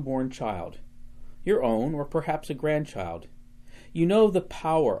held a newborn child, your own or perhaps a grandchild, you know the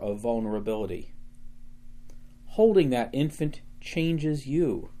power of vulnerability. Holding that infant changes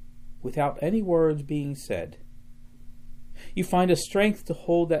you without any words being said. You find a strength to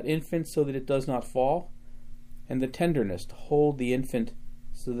hold that infant so that it does not fall, and the tenderness to hold the infant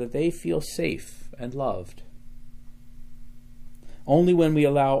so that they feel safe and loved. Only when we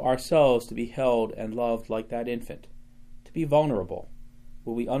allow ourselves to be held and loved like that infant, to be vulnerable,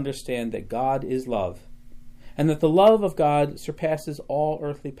 will we understand that God is love, and that the love of God surpasses all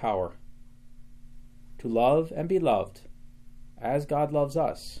earthly power. To love and be loved, as God loves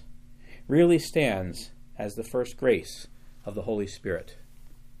us, really stands as the first grace of the Holy Spirit.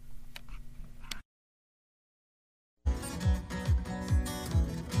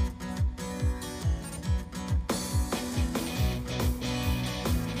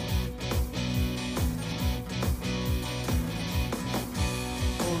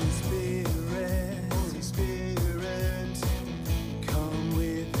 Holy Spirit, come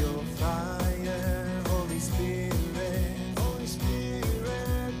with your fire. Holy Spirit,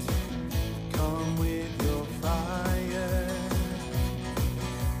 come with your fire.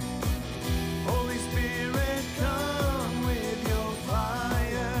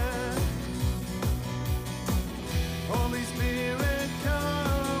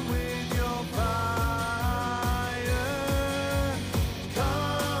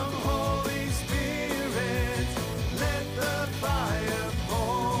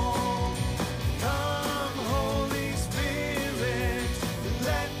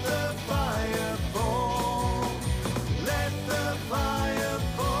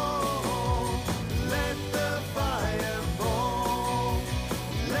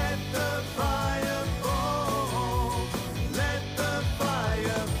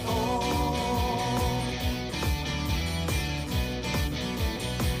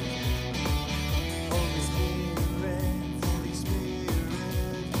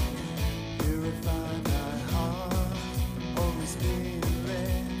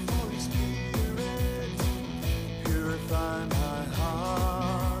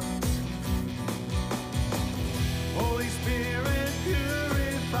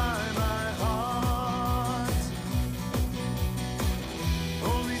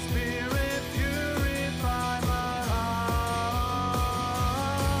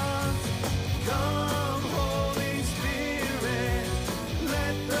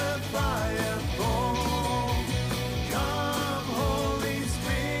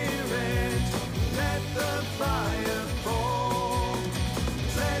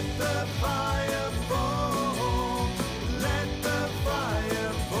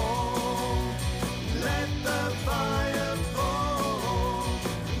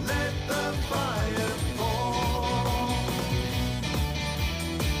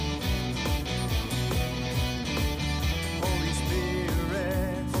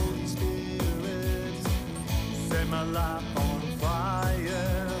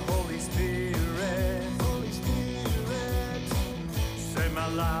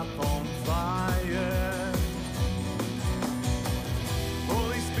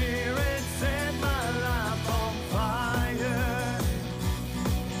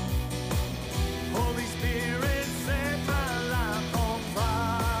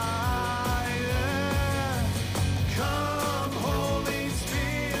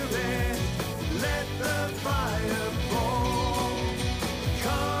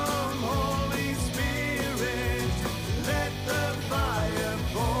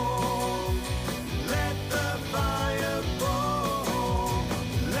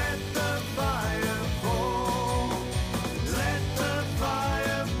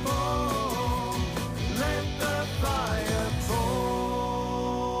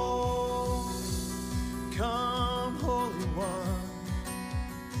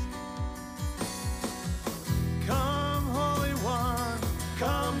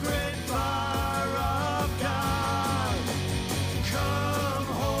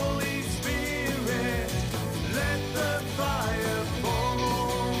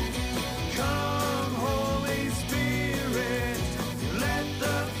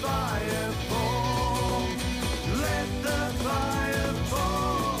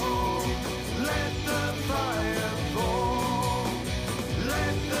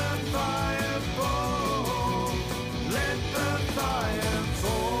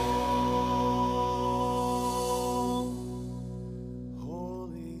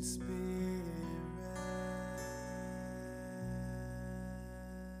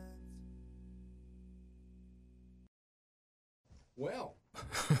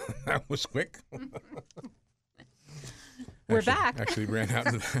 That was quick. We're back. Actually ran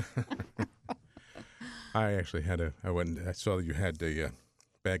out. I actually had I saw that you had a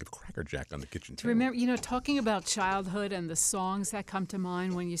bag of Cracker Jack on the kitchen To table. remember, talking about childhood and the songs that come to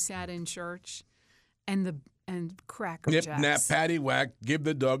mind when you sat in church, and Cracker Nip, Jacks. nap, patty, whack, give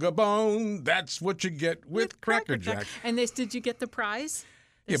the dog a bone. That's what you get with Cracker Jack. And did you get the prize?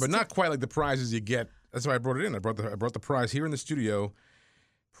 Yeah, but not quite like the prizes you get. That's why I brought it in. I brought the prize here in the studio.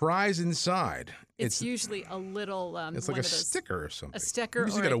 Prize inside. It's usually a little. It's like a sticker or something. A sticker,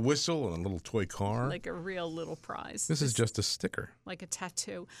 You or get a whistle and a little toy car. like a real little prize. This is just a sticker. Like a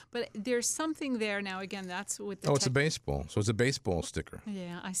tattoo. But there's something there now. Again, that's with the. Oh, it's a baseball. So it's a baseball sticker.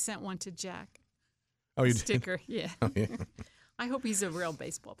 Yeah, I sent one to Jack. Oh, you sticker. did? Yeah. Oh, yeah. I hope he's a real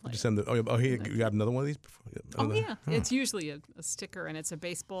baseball player. Just send you got another one of these before? Oh yeah, it's usually a sticker, and it's a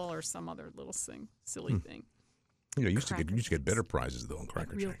baseball or some other little silly thing. You used to get better prizes though in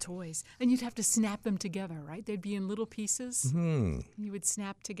Cracker Real Jack. toys, and you'd have to snap them together, right? They'd be in little pieces. Hmm. You would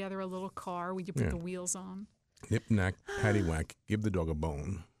snap together a little car where you put Yeah. the wheels on. Nip, knack, patty, whack, give the dog a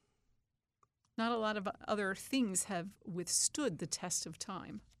bone. Not a lot of other things have withstood the test of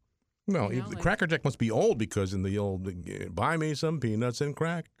time. Well, You know, the like- Cracker Jack must be old because in the old "Buy Me Some Peanuts and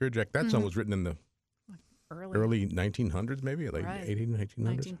Cracker Jack," that song Mhm. was written in the Early. early 1900s, maybe like Right.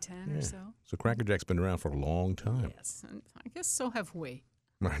 1900s. 1910 or so. So Cracker Jack's been around for a long time. Yes, and I guess so have we.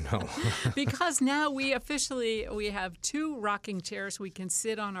 I know. Because now we have 2 rocking chairs we can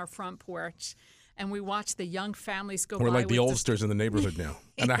sit on our front porch, and we watch the young families go We're by like the with oldsters in the neighborhood now.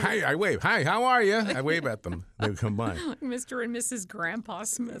 And I wave. Hi, how are you? I wave at them. They would come by. Mr. and Mrs. Grandpa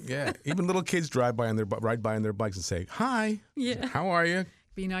Smith. Yeah. Even little kids ride by on their bikes and say, "Hi. Yeah. How are you?"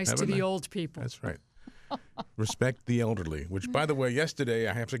 Be nice Have to a the nice- old people. That's right. Respect the elderly. Which, by the way, yesterday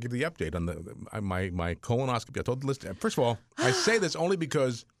I have to give the update on my colonoscopy. I told the listener. First of all, I say this only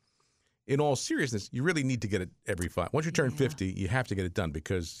because, in all seriousness, you really need to get it every 5. Once you turn 50, you have to get it done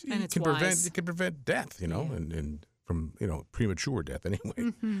because And it it's can wise. prevent death. And from premature death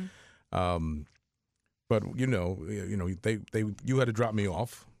anyway. Mhm. But you had to drop me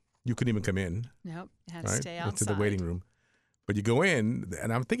off. You couldn't even come in. Nope, you had to Right? stay To outside. the waiting room. But you go in,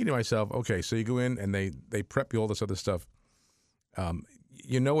 and I'm thinking to myself, okay, so you go in and they prep you all this other stuff.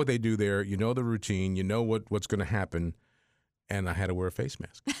 You know what they do there. You know the routine. You know what's going to happen. And I had to wear a face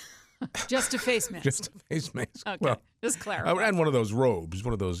mask. Just a face mask. Just a face mask. Okay, Well, just clarify. and one of those robes,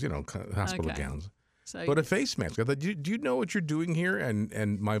 one of those hospital Okay. gowns. So But a face mask. I thought, do you know what you're doing here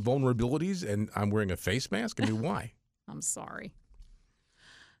and my vulnerabilities? And I'm wearing a face mask. I mean, why? I'm sorry.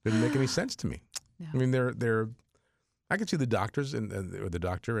 Didn't make any sense to me. No. I mean, they're. I can see the doctors or the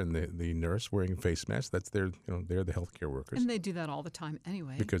doctor and the nurse wearing face masks. That's they're the healthcare workers And they do that all the time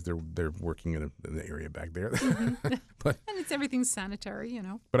anyway. because they're working in the area back there. And it's everything's sanitary,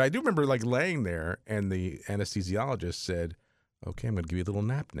 But I do remember laying there, and the anesthesiologist said, "Okay, I'm going to give you a little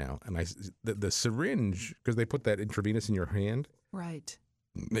nap now." And the syringe, because they put that intravenous in your hand. Right.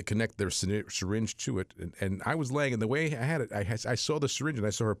 They connect their syringe to it, and I was laying, and the way I had it, I saw the syringe, and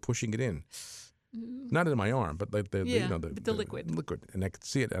I saw her pushing it in. Not in my arm, but like the liquid. Liquid, and I could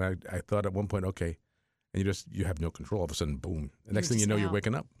see it, and I thought at one point, okay, and you have no control. All of a sudden, boom! The next thing you know, you're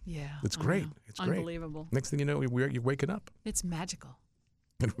waking up. Yeah, it's I great. know. It's great. Unbelievable. Next thing you know, you're waking up. It's magical.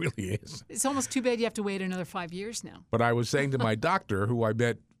 It really is. It's almost too bad you have to wait another 5 years now. But I was saying to my doctor, who I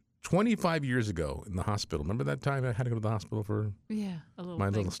met 25 years ago in the hospital. Remember that time I had to go to the hospital for my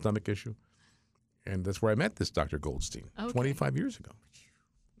little stomach issue, and that's where I met this Dr. Goldstein 25 years ago.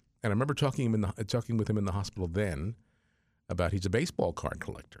 And I remember talking with him in the hospital then about he's a baseball card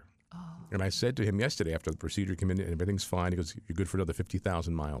collector. Oh. And I said to him yesterday after the procedure came in and everything's fine. He goes, "You're good for another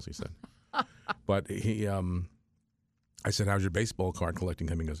 50,000 miles," he said. But I said, "How's your baseball card collecting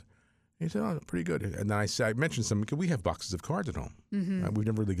coming?" He said, "Oh, pretty good." And then I mentioned something, because we have boxes of cards at home. Mhm. We've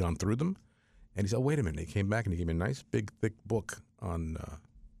never really gone through them. And he said, "Oh, wait a minute." He came back and he gave me a nice, big, thick book on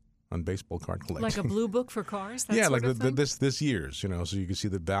baseball card collecting. Like a blue book for cars? That Yeah, sort like of thing? this year's, so you can see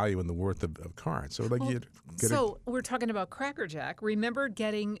the value and the worth of cards. So like you get So we're talking about Cracker Jack. Remember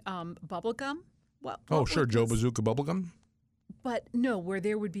getting bubble gum? Oh, sure, Joe Bazooka bubblegum. But no, where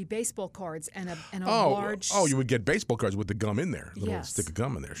there would be baseball cards and a Oh, large. you would get baseball cards with the gum in there, a little Yes. stick of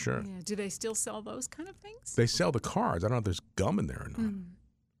gum in there. Sure, Yeah. Do they still sell those kind of things? they sell the cards. I don't know if there's gum in there or not. Mm.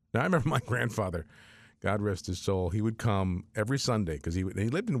 Now I remember my grandfather, God rest his soul. He would come every Sunday because he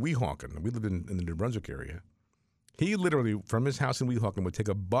lived in Weehawken. We lived in the New Brunswick area. He literally, from his house in Weehawken, would take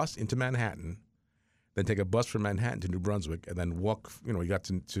a bus into Manhattan, then take a bus from Manhattan to New Brunswick, and then walk. He got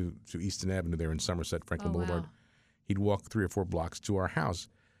to Easton Avenue there in Somerset, Franklin Boulevard. Wow. He'd walk 3 or 4 blocks to our house,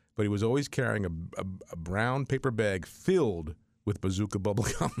 but he was always carrying a brown paper bag filled with bazooka bubble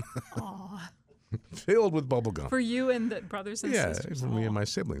gum. Aw. Filled with bubble gum. For you and the brothers and Yeah, sisters. for me and my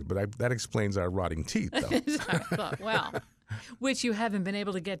siblings. But that explains our rotting teeth, though. I thought, wow. Which you haven't been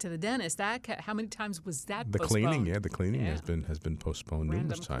able to get to the dentist. How many times was that The postponed? cleaning has been postponed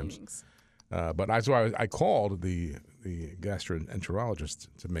numerous times. Cleanings. But that's why I called the gastroenterologist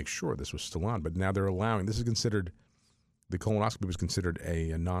to make sure this was still on. But now they're allowing. This is considered, the colonoscopy was considered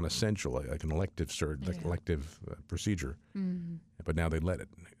a non-essential, like an elective procedure. Mm-hmm. But now they let it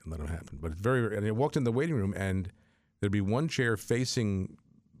happen. But it's and I walked in the waiting room, and there'd be one chair facing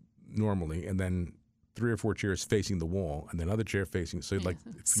normally, and then 3 or 4 chairs facing the wall, and then another chair facing. So like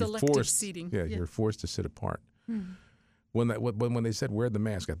Selective seating. Yeah, you're forced to sit apart. Mhm. When they said wear the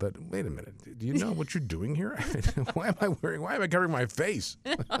mask, I thought, wait a minute, do you know what you're doing here? Why am I covering my face?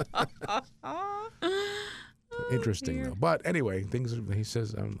 Interesting dear. though. But anyway, he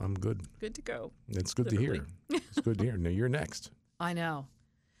says I'm good. Good to go. It's good to hear. It's good to hear. Now you're next. I know.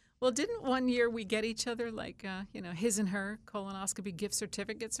 Well, didn't one year we get each other like, his and her colonoscopy gift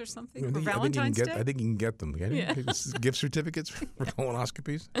certificates or something for Valentine's Day? I think you can get them. Yeah. Gift certificates for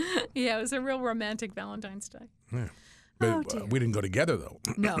colonoscopies. Yeah, it was a real romantic Valentine's Day. Yeah. But we didn't go together though.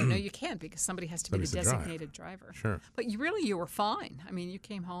 No, you can't because somebody has to be the Somebody's to drive. designated driver. Sure. But you were fine. I mean, you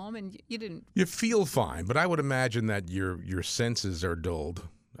came home and you didn't. You feel fine, but I would imagine that your senses are dulled.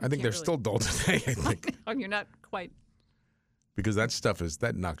 I think they're still dulled today. I think. Oh, you're not quite. Because that stuff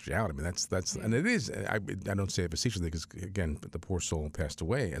that knocks you out. I mean, that's and it is. I don't say it facetiously because again, the poor soul passed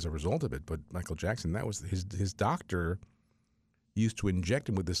away as a result of it. But Michael Jackson, that was his doctor used to inject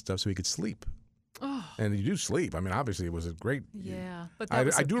him with this stuff so he could sleep. Oh. And you do sleep. I mean, obviously, it was a great. Yeah, but I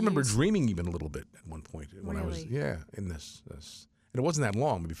that do remember abuse. dreaming even a little bit at one point when I was Really? in this, and it wasn't that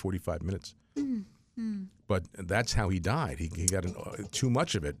long, maybe 45 minutes. Mm-hmm. But that's how he died. He got too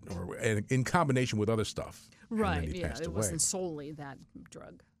much of it, or in combination with other stuff. and then Right. he Yeah. passed It away. wasn't solely that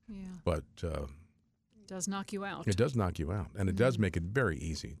drug. Yeah. But It does knock you out. it does knock you out, and it does make it very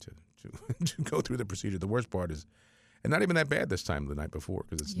easy to go through the procedure. The worst part is, and not even that bad this time the night before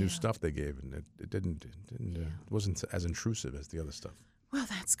because it's new stuff they gave, and it wasn't as intrusive as the other stuff. Well,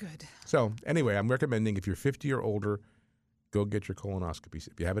 that's good. So anyway, I'm recommending if you're 50 or older, go get your colonoscopies.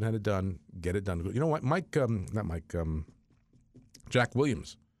 If you haven't had it done, get it done. You know what, Jack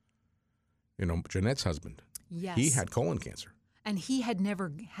Williams, Jeanette's husband. Yes. He had colon cancer. And he had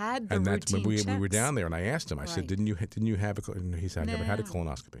never had the And that's when routine we were checks. down there, and I asked him. I said, Right. "Didn't you have a?" And he said, "I never had a No.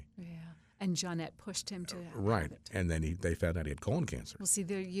 colonoscopy." Yeah. And Jeanette pushed him to have Right, it. and then they found out he had colon cancer. Well, see,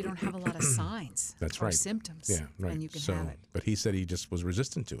 there you don't have a lot of signs That's or right. symptoms. Yeah, right. And you can so, have it. but he said he just was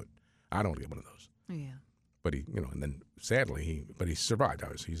resistant to it. I don't get one of those. Yeah. But he, and then sadly he survived.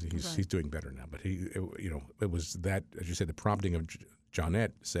 He's Right. doing better now. But it was that, as you said, the prompting of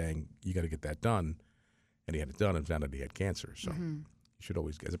Jeanette saying you got to get that done, and he had it done and found out he had cancer. So you should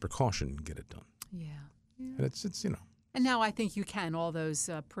always, as a precaution, get it done. Yeah. And it's And now I think you can, all those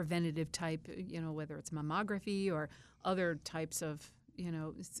preventative type, whether it's mammography or other types of,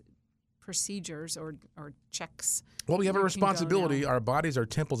 procedures or checks. Well, we have a You can go responsibility. now. Our bodies are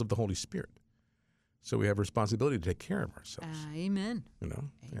temples of the Holy Spirit. So we have a responsibility to take care of ourselves. Amen.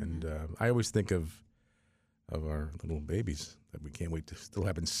 And I always think of our little babies that we can't wait to still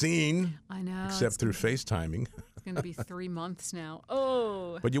haven't seen. I know. Except through FaceTiming. It's going to be 3 months now.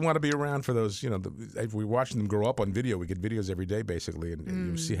 Oh. But you want to be around for those, if we're watching them grow up on video, we get videos every day basically, and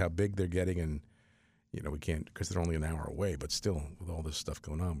you see how big they're getting, and, we can't, because they're only an hour away, but still, with all this stuff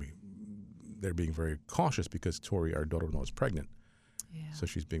going on, they're being very cautious because Tori, our daughter-in-law, is pregnant. Yeah. So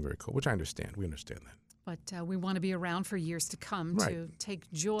she's being very cautious, which I understand. We understand that. But we want to be around for years to come Right. to take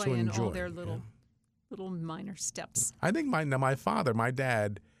joy To in all enjoy, their little minor steps. I think my father, my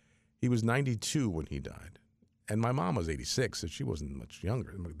dad, he was 92 when he died. And my mom was 86, so she wasn't much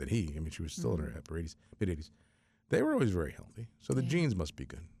younger than he. I mean, she was still in her upper 80s, mid-80s. They were always very healthy, so the genes must be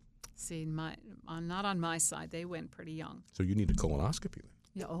good. See, not on my side. They went pretty young. So you need a colonoscopy then.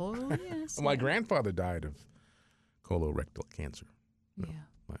 Yeah. Oh, yes. My grandfather died of colorectal cancer.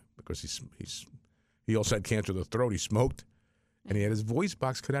 Yeah. Because he also had cancer of the throat. He smoked, and he had his voice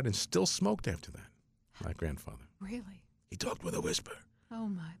box cut out and still smoked after that. My grandfather. Really? He talked with a whisper. Oh,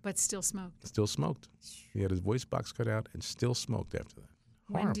 my. But still smoked. Still smoked. He had his voice box cut out and still smoked after that.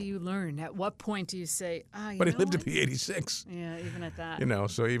 When do you learn? At what point do you say, you But he know lived what? to be 86. Yeah, even at that.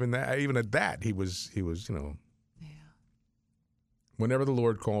 So even at that, he was. Whenever the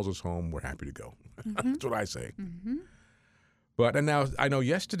Lord calls us home, we're happy to go. That's what I say. Mm-hmm. But and now I know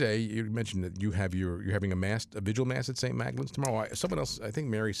yesterday you mentioned that you're having a vigil mass at St. Magdalene's tomorrow. Someone else, I think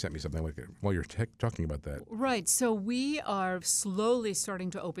Mary sent me something while you're talking about that. Right. So we are slowly starting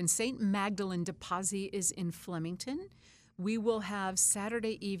to open. St. Magdalene de Pazzi is in Flemington. We will have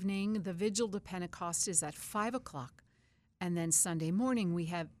Saturday evening, the Vigil to Pentecost is at 5 o'clock. And then Sunday morning, we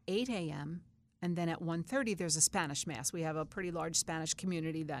have 8 a.m. And then at 1:30, there's a Spanish Mass. We have a pretty large Spanish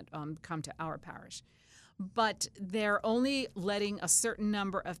community that come to our parish. But they're only letting a certain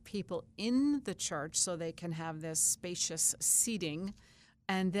number of people in the church so they can have this spacious seating.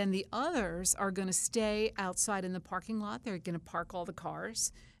 And then the others are going to stay outside in the parking lot. They're going to park all the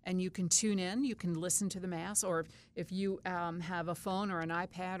cars, and you can tune in. You can listen to the Mass, or if you have a phone or an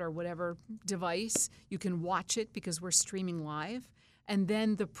iPad or whatever device, you can watch it because we're streaming live. And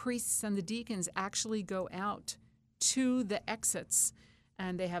then the priests and the deacons actually go out to the exits,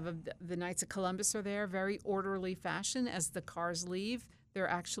 and they have the Knights of Columbus are there, very orderly fashion. As the cars leave, they're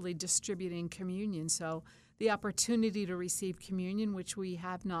actually distributing communion. So the opportunity to receive communion, which we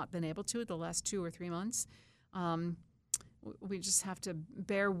have not been able to the last 2 or 3 months, we just have to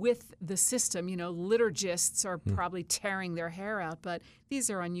bear with the system. You know, liturgists are probably tearing their hair out, but these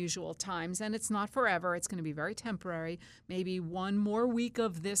are unusual times, and it's not forever. It's going to be very temporary. Maybe one more week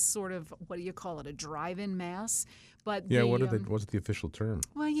of this sort of, what do you call it, a drive-in Mass? But Yeah, what's the official term?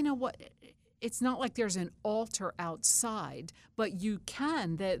 Well, you know what? It's not like there's an altar outside, but you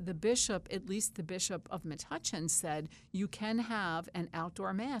can. The bishop, at least the Bishop of Metuchen, said you can have an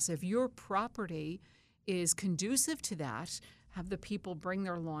outdoor Mass. If your property is conducive to that, have the people bring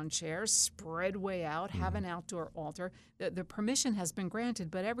their lawn chairs, spread way out, have an outdoor altar. The permission has been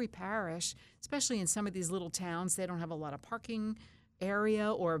granted, but every parish, especially in some of these little towns, they don't have a lot of parking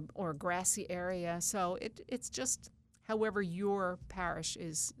area or grassy area. So it's just however your parish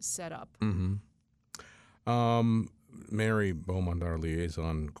is set up. Mary Beaumont, our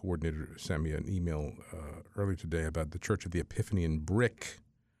liaison coordinator, sent me an email earlier today about the Church of the Epiphany in Brick.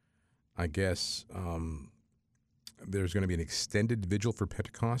 I guess there's going to be an extended vigil for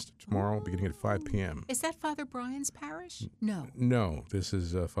Pentecost tomorrow, beginning at 5 p.m. Is that Father Brian's parish? No. No, this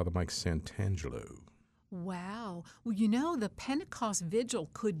is Father Mike Santangelo. Wow. Well, you know, the Pentecost Vigil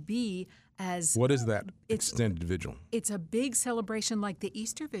could be as... What is that extended vigil? It's a big celebration like the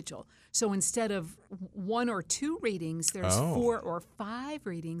Easter Vigil. So instead of 1 or 2 readings, there's 4 or 5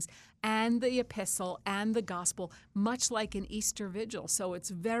 readings, and the epistle and the gospel, much like an Easter Vigil. So it's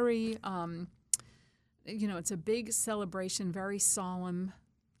very, it's a big celebration, very solemn,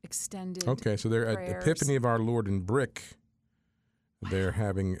 extended Okay, so they're prayers. at Epiphany of Our Lord in Brick. They're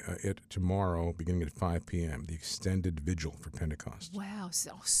having it tomorrow, beginning at 5 p.m., the extended vigil for Pentecost. Wow,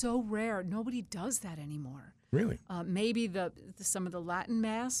 so rare. Nobody does that anymore. Really? Maybe some of the Latin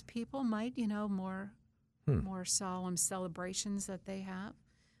Mass people might, more solemn celebrations that they have.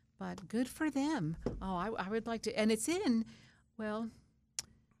 But good for them. Oh, I would like to. And it's in, well,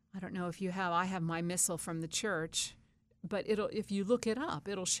 I don't know if you have. I have my missal from the church. But if you look it up,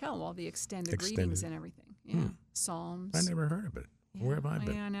 it'll show all the extended readings and everything. Yeah, Psalms. I never heard of it. Yeah, Where have I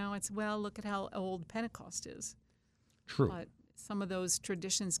been? Yeah, no, look at how old Pentecost is. True. But some of those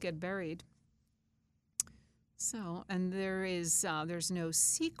traditions get buried. So, and there's no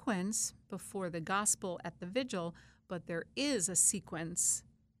sequence before the gospel at the vigil, but there is a sequence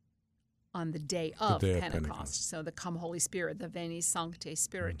on the day of Pentecost. So the Come Holy Spirit, the Veni Sancte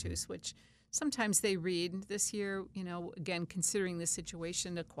Spiritus, which sometimes they read. This year, again, considering the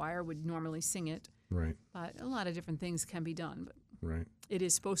situation, the choir would normally sing it. Right. But a lot of different things can be done. But right. It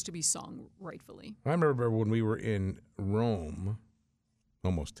is supposed to be sung rightfully. I remember when we were in Rome,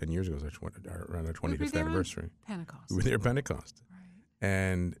 almost 10 years ago, around our 25th anniversary. Pentecost. We were there at Pentecost. Right.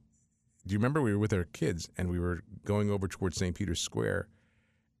 And do you remember we were with our kids and we were going over towards St. Peter's Square,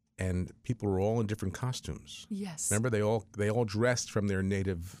 and people were all in different costumes. Yes. Remember, they all dressed from their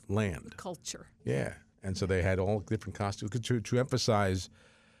native land. Culture. Yeah. And so they had all different costumes to emphasize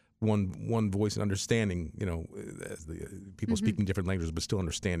one voice and understanding, as the people speaking different languages, but still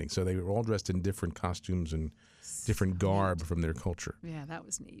understanding. So they were all dressed in different costumes and different garb from their culture. Yeah, that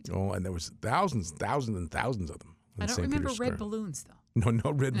was neat. Oh, and there was thousands and thousands of them. I don't remember red balloons, though.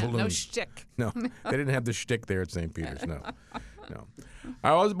 No red balloons. No shtick. No, they didn't have the shtick there at St. Peter's, no.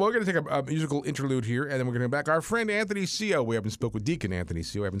 We're going to take a musical interlude here, and then we're going to come back. Our friend Anthony Sio, we haven't spoken with Deacon Anthony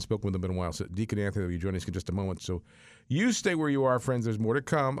Sio. I haven't spoken with him in a while. So Deacon Anthony will be joining us in just a moment. So you stay where you are, friends. There's more to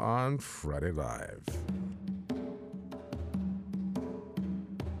come on Friday Live.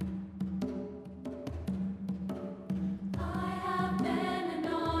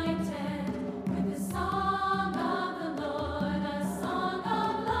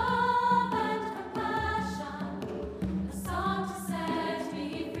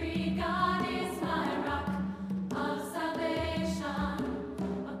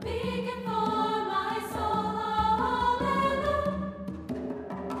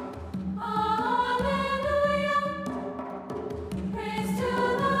 Hallelujah.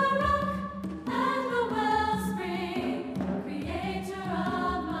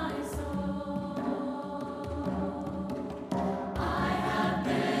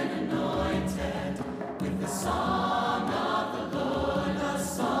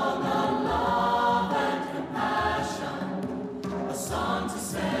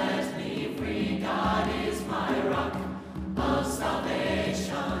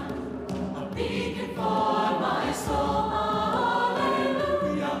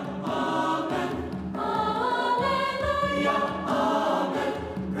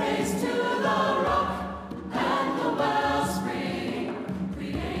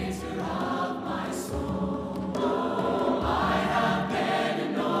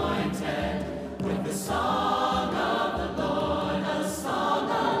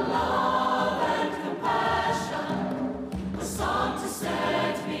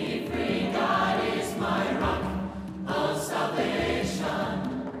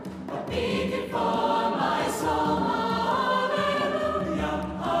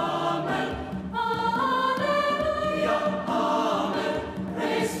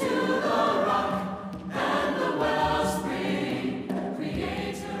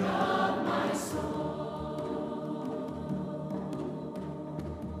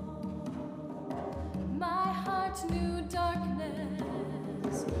 such new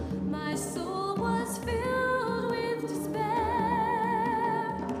darkness. My soul was filled with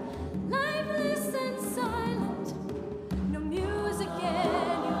despair. Lifeless and silent, no music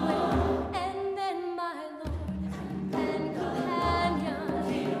anywhere. And then my Lord and companion,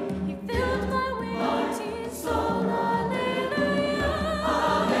 he filled my waiting soul. Hallelujah,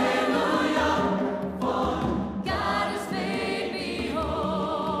 hallelujah, for God has made me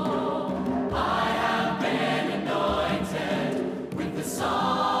whole. I have been anointed with the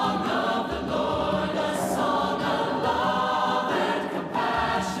song of the Lord, a song of love and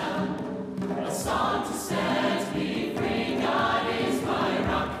compassion, a song to set me free. God is my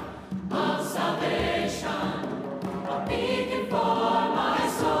rock of salvation, a beacon for my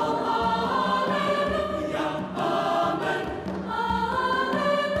soul. Hallelujah, amen.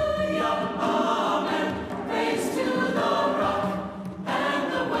 Hallelujah, amen. Praise to the rock and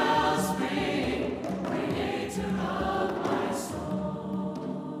the wellspring, creator of my soul.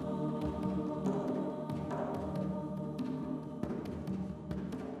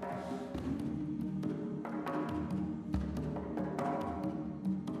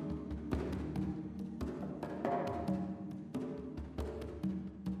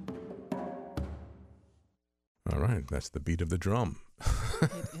 All right, that's the beat of the drum.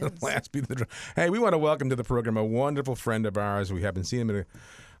 The last beat of the drum. Hey, we want to welcome to the program a wonderful friend of ours. We haven't seen him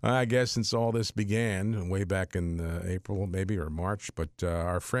I guess since all this began, way back in April maybe or March. But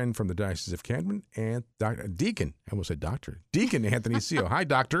our friend from the Diocese of Camden, and Deacon, I almost said doctor, Deacon Anthony Seal. Hi,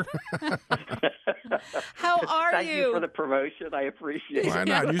 doctor. How are Thank you for the promotion. I appreciate it. Why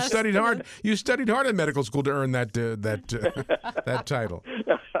not? You studied hard. You studied hard in medical school to earn that that title.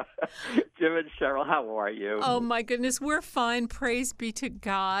 Jim and Cheryl, how are you? Oh, my goodness. We're fine. Praise be to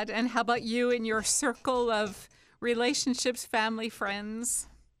God. And how about you and your circle of relationships, family, friends?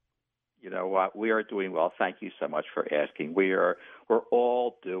 You know what? We are doing well. Thank you so much for asking. We're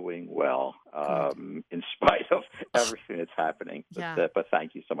all doing well, in spite of everything that's happening. Yeah. But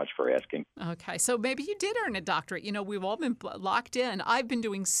thank you so much for asking. Okay, so maybe you did earn a doctorate. You know, we've all been locked in. I've been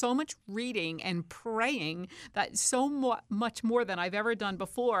doing so much reading and praying that much more than I've ever done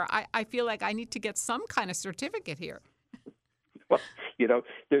before. I feel like I need to get some kind of certificate here. Well, you know,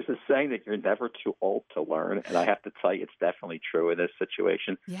 there's a saying that you're never too old to learn, and I have to tell you, it's definitely true in this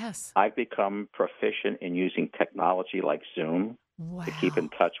situation. Yes. I've become proficient in using technology like Zoom to keep in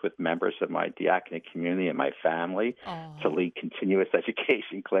touch with members of my diaconate community and my family, to lead continuous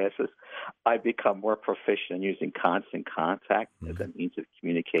education classes. I've become more proficient in using Constant Contact as a means of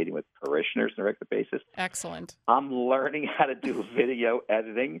communicating with parishioners on a regular basis. Excellent. I'm learning how to do video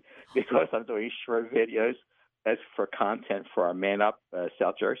editing because I'm doing short videos as for content for our Man Up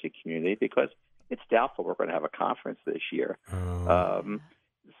South Jersey community, because it's doubtful we're going to have a conference this year.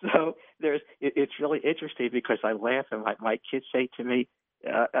 So it's really interesting because I laugh and my kids say to me,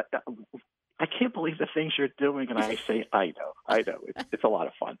 I can't believe the things you're doing. And I say, I know. It's a lot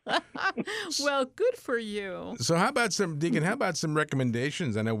of fun. Well, good for you. So how about Deacon, how about some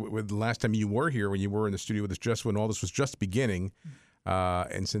recommendations? I know with the last time you were here, when you were in the studio with us, just when all this was just beginning,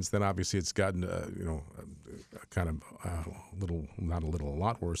 and since then, obviously, it's gotten, kind of a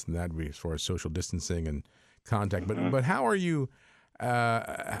lot worse than that as far as social distancing and contact. But how are you?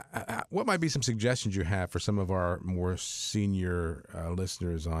 What might be some suggestions you have for some of our more senior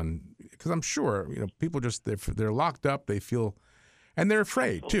listeners on? Because I'm sure people just they're locked up. They feel, and they're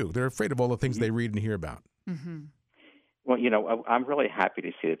afraid too. They're afraid of all the things they read and hear about. Mm-hmm. Well, I'm really happy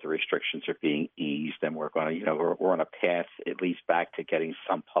to see that the restrictions are being eased, and we're going to, we're on a path at least back to getting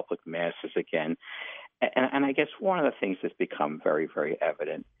some public masses again. And I guess one of the things that's become very, very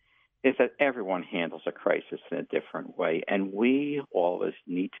evident is that everyone handles a crisis in a different way, and we, all of us,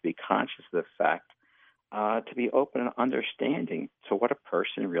 need to be conscious of the fact to be open and understanding to what a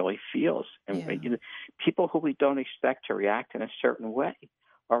person really feels. And people who we don't expect to react in a certain way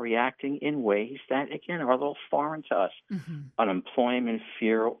are reacting in ways that, again, are a little foreign to us. Mm-hmm. Unemployment,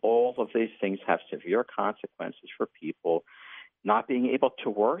 fear, all of these things have severe consequences for people. Not being able to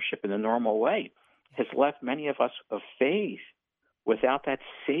worship in the normal way has left many of us of faith without that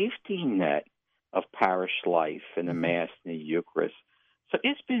safety net of parish life and the Mass and the Eucharist. So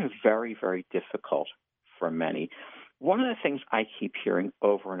it's been very, very difficult for many. One of the things I keep hearing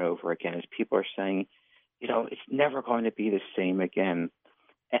over and over again is people are saying, it's never going to be the same again.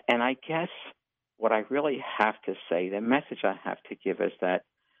 And I guess what I really have to say, the message I have to give is that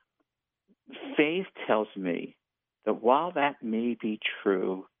faith tells me that while that may be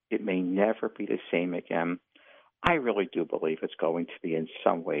true, it may never be the same again. I really do believe it's going to be in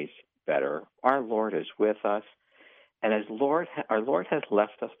some ways better. Our Lord is with us, and our Lord has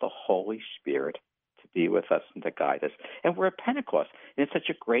left us the Holy Spirit to be with us and to guide us. And we're at Pentecost, and it's such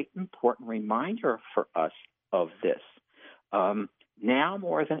a great, important reminder for us of this. Now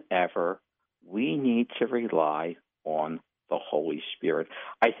more than ever, we need to rely on the Holy Spirit.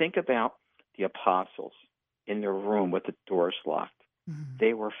 I think about the apostles in their room with the doors locked.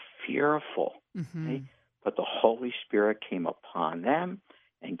 They were fearful, right? But the Holy Spirit came upon them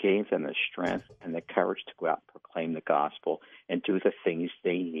and gave them the strength and the courage to go out and proclaim the gospel and do the things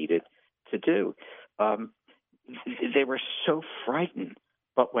they needed to do. They were so frightened,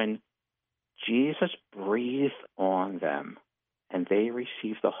 but when Jesus breathed on them and they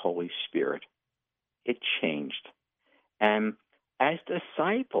received the Holy Spirit, it changed. And as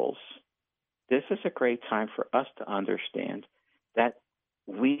disciples, this is a great time for us to understand that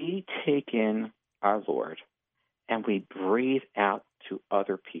we take in our Lord and we breathe out to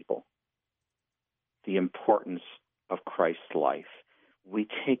other people the importance of Christ's life. We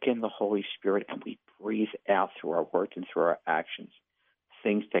take in the Holy Spirit and we breathe out through our words and through our actions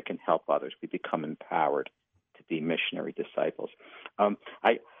things that can help others. We become empowered to be missionary disciples.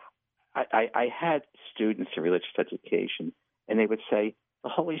 I had students in religious education, and they would say, the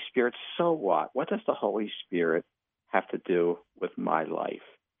Holy Spirit, so what? What does the Holy Spirit have to do with my life?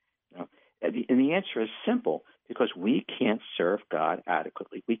 You know, and the answer is simple, because we can't serve God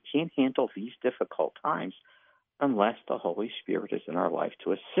adequately. We can't handle these difficult times unless the Holy Spirit is in our life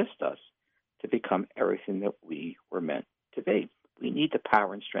to assist us to become everything that we were meant to be. We need the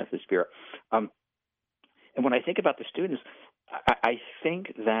power and strength of the Spirit. And when I think about the students, I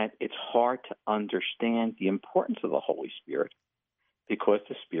think that it's hard to understand the importance of the Holy Spirit because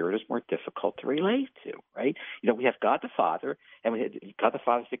the Spirit is more difficult to relate to, right? You know, we have God the Father, and God the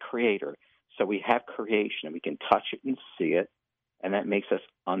Father is the Creator. So we have creation, and we can touch it and see it, and that makes us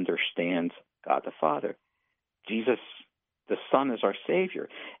understand God the Father. Jesus, the Son, is our Savior,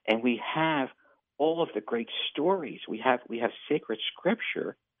 and we have all of the great stories. We have sacred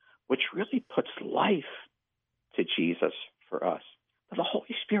Scripture, which really puts life to Jesus for us. But the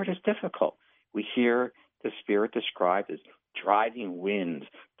Holy Spirit is difficult. We hear the Spirit described as driving winds,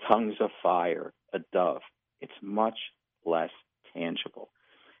 tongues of fire, a dove. It's much less tangible.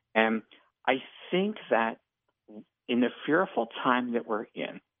 And I think that in the fearful time that we're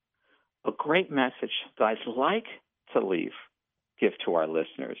in, a great message that I'd like to give to our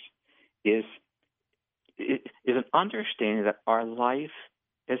listeners is an understanding that our life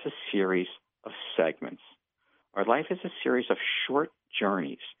is a series of segments. Our life is a series of short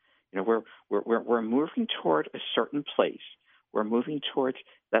journeys. You know, we're moving toward a certain place. We're moving towards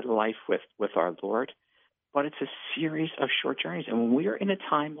that life with our Lord, but it's a series of short journeys. And when we are in a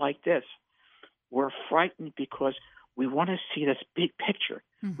time like this, we're frightened because we want to see this big picture.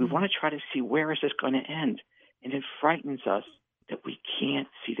 We want to try to see where is this going to end, and it frightens us that we can't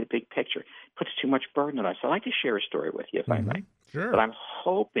see the big picture. It puts too much burden on us. I'd like to share a story with you, if I may. Sure. But I'm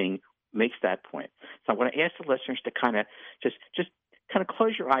hoping makes that point. So I'm going to ask the listeners to kind of just kind of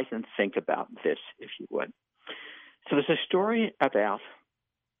close your eyes and think about this, if you would. So there's a story about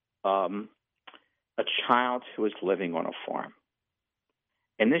a child who was living on a farm.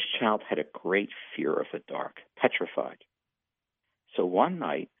 And this child had a great fear of the dark, petrified. So one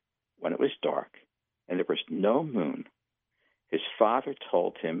night, when it was dark and there was no moon, his father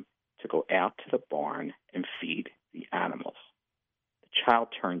told him to go out to the barn and feed the animals. The child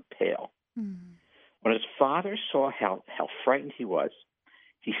turned pale. When his father saw how frightened he was,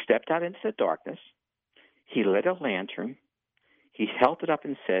 he stepped out into the darkness. He lit a lantern. He held it up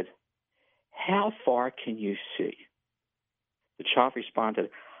and said, "How far can you see?" The child responded,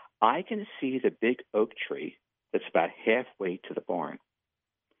 "I can see the big oak tree that's about halfway to the barn."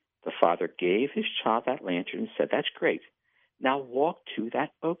 The father gave his child that lantern and said, "That's great. Now walk to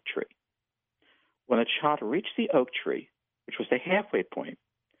that oak tree." When the child reached the oak tree, which was the halfway point,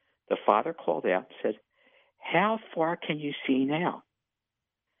 the father called out and said, "How far can you see now?"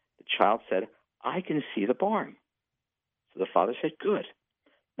 The child said, "I can see the barn." So the father said, "Good.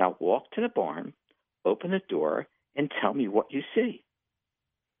 Now walk to the barn, open the door, and tell me what you see."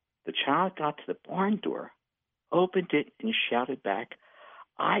 The child got to the barn door, opened it, and shouted back,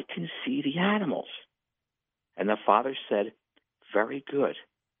 "I can see the animals." And the father said, "Very good.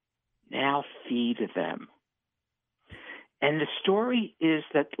 Now feed them." And the story is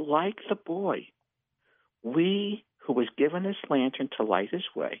that, like the boy, we who was given this lantern to light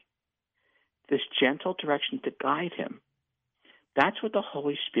his way, this gentle direction to guide him, that's what the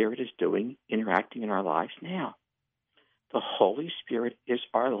Holy Spirit is doing, interacting in our lives now. The Holy Spirit is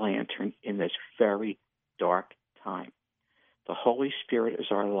our lantern in this very dark time. The Holy Spirit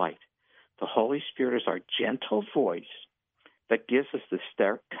is our light. The Holy Spirit is our gentle voice that gives us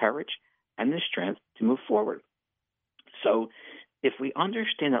the courage and the strength to move forward. So if we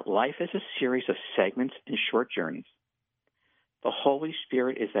understand that life is a series of segments and short journeys, the Holy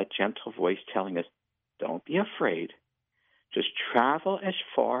Spirit is that gentle voice telling us, don't be afraid. Just travel as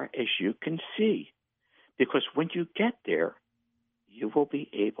far as you can see, because when you get there, you will be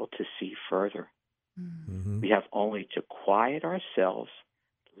able to see further. We have only to quiet ourselves,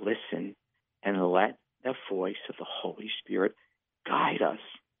 listen, and let the voice of the Holy Spirit guide us,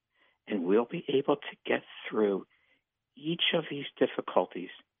 and we'll be able to get through each of these difficulties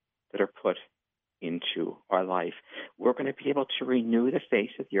that are put into our life. We're going to be able to renew the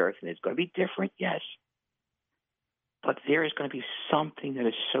face of the earth, and it's going to be different, yes, but there is going to be something that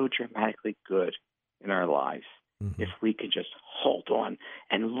is so dramatically good in our lives if we can just hold on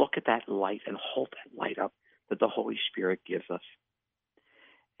and look at that light and hold that light up that the Holy Spirit gives us.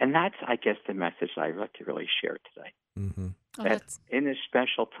 And that's, I guess, the message I'd like to really share today. That in this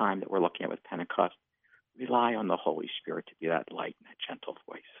special time that we're looking at with Pentecost, rely on the Holy Spirit to be that light and that gentle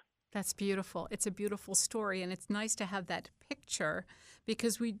voice. That's beautiful. It's a beautiful story, and it's nice to have that picture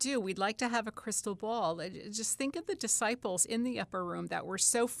because we'd like to have a crystal ball. Just think of the disciples in the upper room that were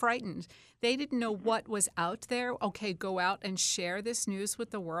so frightened. They didn't know what was out there. Okay, go out and share this news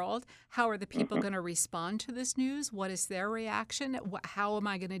with the world. How are the people going to respond to this news? What is their reaction? How am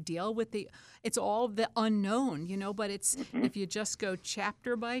I going to deal with it's all the unknown, but it's, if you just go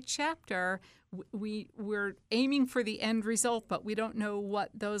chapter by chapter, we're aiming for the end result, but we don't know what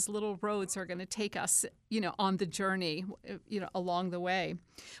those little roads are going to take us, on the journey, along the way.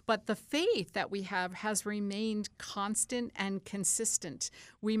 But the faith that we have has remained constant and consistent.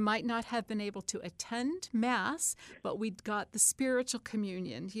 We might not have been able to attend Mass, but we got the spiritual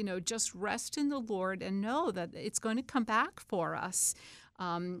communion, just rest in the Lord and know that it's going to come back for us.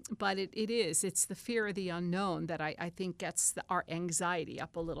 But it's the fear of the unknown that I think gets our anxiety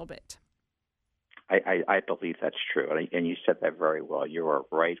up a little bit. I believe that's true, and you said that very well. You are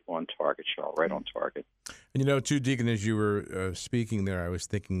right on target, Cheryl, right on target. And too, Deacon, as you were speaking there, I was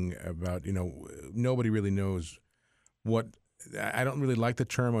thinking about, nobody really knows what. I don't really like the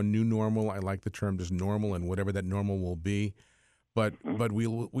term a new normal. I like the term just normal and whatever that normal will be. But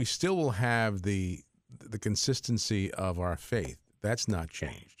we still will have the consistency of our faith. That's not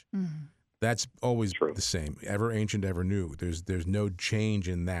changed. That's always the same, ever ancient, ever new. There's no change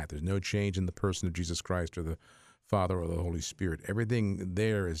in that. There's no change in the person of Jesus Christ or the Father or the Holy Spirit. Everything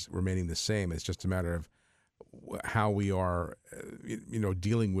there is remaining the same. It's just a matter of how we are,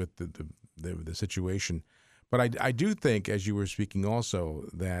 dealing with the situation. But I do think, as you were speaking also,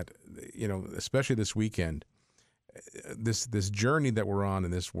 that, especially this weekend, this journey that we're on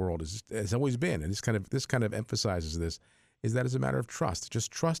in this world has always been, and this kind of emphasizes this, is that it's a matter of trust. Just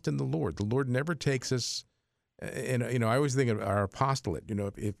trust in the Lord. The Lord never takes us, and I always think of our apostolate.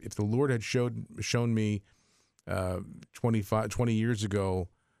 If the Lord had shown me 20 years ago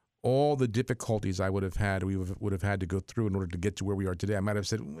all the difficulties we would have had to go through in order to get to where we are today, I might have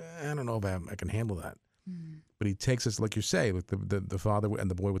said, I don't know if I can handle that. But He takes us, like you say, with the father and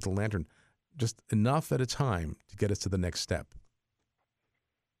the boy with the lantern, just enough at a time to get us to the next step.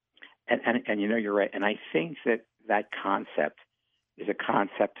 And you're right. And I think that concept is a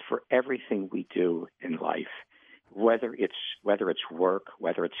concept for everything we do in life, whether it's work,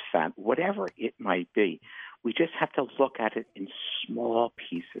 whether it's family, whatever it might be. We just have to look at it in small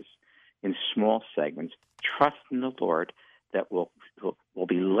pieces, in small segments. Trust in the Lord that we'll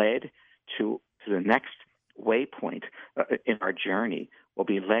be led to the next waypoint in our journey. We'll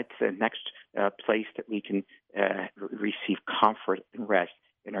be led to the next place that we can receive comfort and rest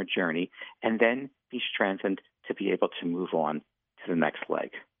in our journey, and then be strengthened to be able to move on to the next leg.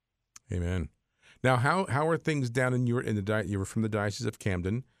 Amen. Now, how are things down you were from the Diocese of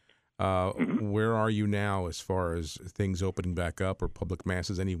Camden? Where are you now as far as things opening back up or public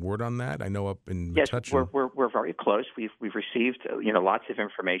masses? Any word on that? I know up in Metuchen. We're very close. We've received lots of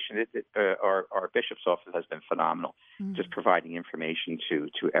information. Our bishop's office has been phenomenal, just providing information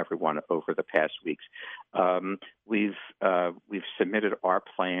to everyone over the past weeks. We've submitted our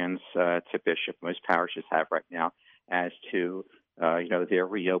plans to Bishop. Most parishes have right now as to their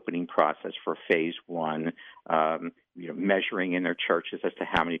reopening process for phase one, measuring in their churches as to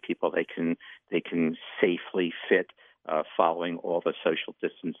how many people they can safely fit, following all the social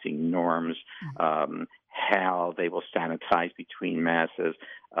distancing norms, how they will sanitize between masses,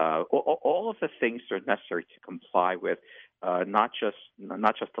 all of the things that are necessary to comply with, not just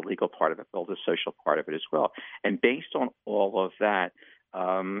the legal part of it, but the social part of it as well. And based on all of that,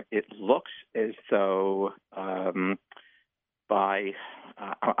 it looks as though by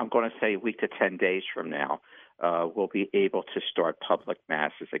I'm going to say a week to 10 days from now, we'll be able to start public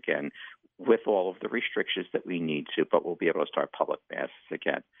masses again with all of the restrictions that we need to, but we'll be able to start public masses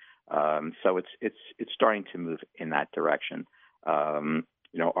again. So it's starting to move in that direction.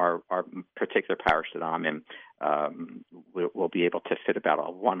 Our particular parish that I'm in will be able to fit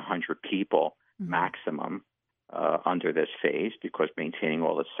about 100 people maximum under this phase, because maintaining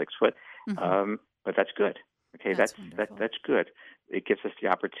all the 6 foot. But that's good. Okay, that's good. It gives us the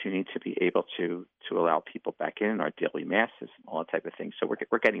opportunity to be able to allow people back in our daily masses and all that type of thing. So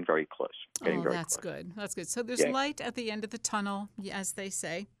we're getting very close. That's good. That's good. So there's light at the end of the tunnel, as they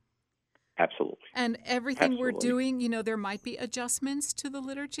say. Absolutely. And everything we're doing, there might be adjustments to the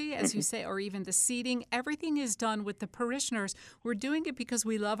liturgy, as you say, or even the seating. Everything is done with the parishioners. We're doing it because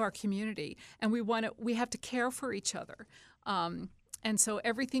we love our community, and we have to care for each other. And so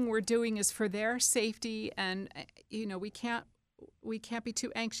everything we're doing is for their safety, and we can't be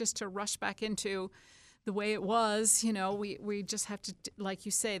too anxious to rush back into the way it was. We just have to, like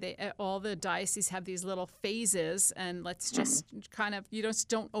you say, all the dioceses have these little phases, and let's just kind of, you just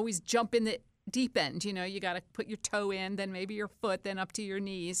don't always jump in the deep end. You got to put your toe in, then maybe your foot, then up to your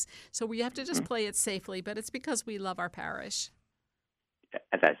knees. So we have to just play it safely, but it's because we love our parish.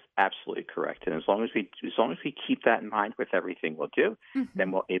 That's absolutely correct. And as long as we keep that in mind with everything we'll do,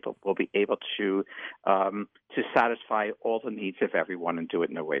 then we'll be able to satisfy all the needs of everyone and do it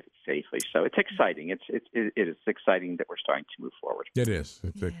in a way that's safely. So it's exciting. It is exciting that we're starting to move forward. It is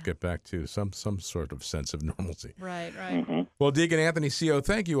to get back to some sort of sense of normalcy. Right. Well, Deacon Anthony CO,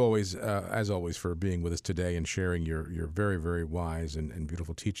 thank you as always for being with us today and sharing your very, very wise and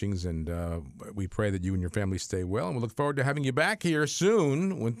beautiful teachings. And we pray that you and your family stay well. And we look forward to having you back here soon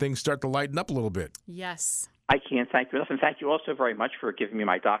when things start to lighten up a little bit. Yes. I can't thank you enough. And thank you also very much for giving me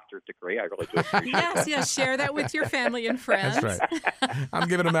my doctorate degree. I really do appreciate it. Yes. Share that with your family and friends. That's right. I'm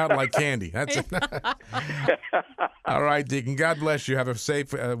giving them out like candy. That's it. All right, Deacon. God bless you. Have a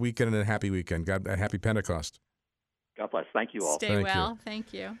safe weekend and a happy weekend. Happy Pentecost. God bless. Thank you all. Stay well.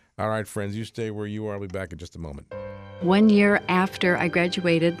 Thank you. All right, friends. You stay where you are. I'll be back in just a moment. 1 year after I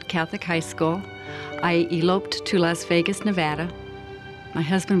graduated Catholic high school, I eloped to Las Vegas, Nevada. My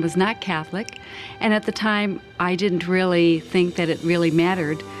husband was not Catholic, and at the time, I didn't really think that it really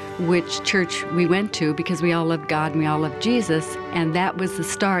mattered which church we went to, because we all loved God and we all loved Jesus, and that was the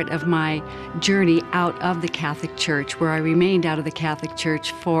start of my journey out of the Catholic Church, where I remained out of the Catholic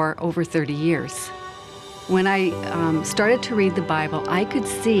Church for over 30 years. When I started to read the Bible, I could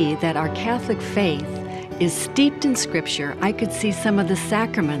see that our Catholic faith is steeped in Scripture. I could see some of the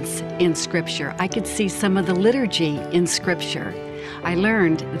sacraments in Scripture. I could see some of the liturgy in Scripture. I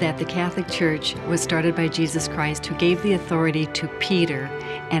learned that the Catholic Church was started by Jesus Christ, who gave the authority to Peter,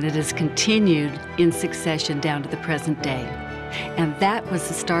 and it has continued in succession down to the present day. And that was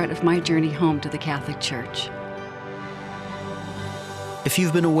the start of my journey home to the Catholic Church. If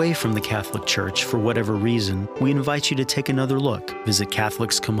you've been away from the Catholic Church for whatever reason, we invite you to take another look. Visit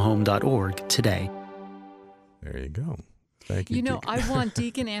CatholicsComeHome.org today. There you go. Thank you. Deacon. I want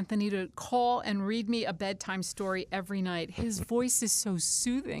Deacon Anthony to call and read me a bedtime story every night. His voice is so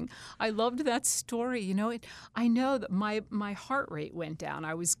soothing. I loved that story. I know that my heart rate went down.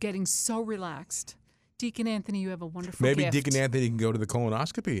 I was getting so relaxed. Deacon Anthony, you have a wonderful Maybe gift. Deacon Anthony can go to the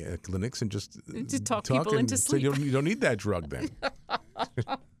colonoscopy clinics and just talk people into sleep. So you don't need that drug then.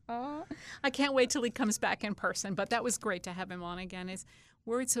 I can't wait till he comes back in person. But that was great to have him on again. His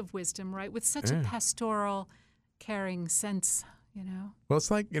words of wisdom, right? With such a pastoral, caring sense, Well, it's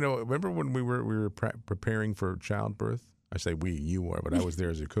like, remember when we were preparing for childbirth? I say we, you were, but I was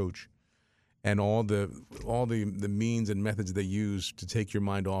there as a coach. And all the means and methods they use to take your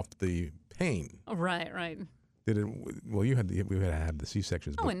mind off the pain. Right. We had to have the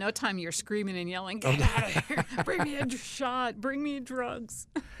C-sections. In no time you're screaming and yelling, get out of here, bring me a shot, bring me drugs.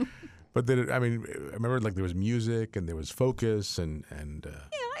 But I remember there was music and there was focus and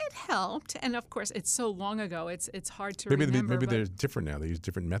it helped. And of course, it's so long ago, it's hard to remember. Maybe they're different now. They use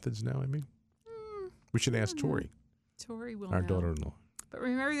different methods now, We should ask Tori. Tori will our know. daughter-in-law. But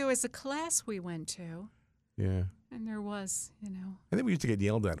remember, there was a class we went to. Yeah. And there was, I think we used to get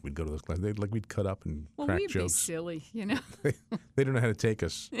yelled at. We'd go to those classes. We'd cut up and crack we'd jokes. Be silly, They don't know how to take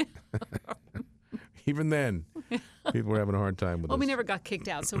us. Even then, people were having a hard time with us. Well, we never got kicked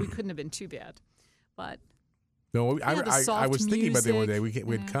out, so we couldn't have been too bad. But no, I was thinking about the other day.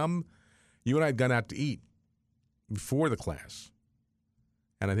 We'd come. You and I had gone out to eat before the class,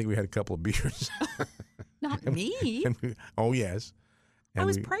 and I think we had a couple of beers. Not me. Oh yes. And I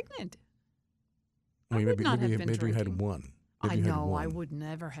was pregnant. Maybe drinking. we had one. I know. I would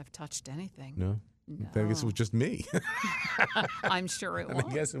never have touched anything. No? I guess it was just me. I'm sure it was.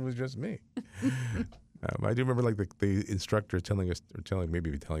 I guess it was just me. I do remember like the instructor telling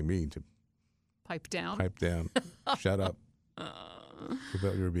me to Pipe down. pipe down, shut up. I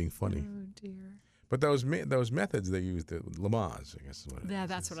thought you were being funny. Oh dear. But those methods they used, Lamaze, I guess is what it is. Yeah,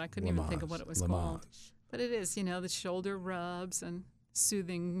 that's what I couldn't even think of what it was called. But it is, the shoulder rubs and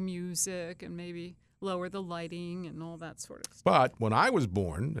soothing music and maybe lower the lighting and all that sort of stuff. But when I was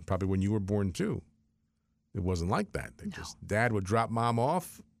born, and probably when you were born too, it wasn't like that. Dad would drop Mom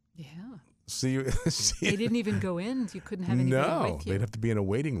off. Yeah. See you. They didn't even go in. You couldn't have anybody with you. They'd have to be in a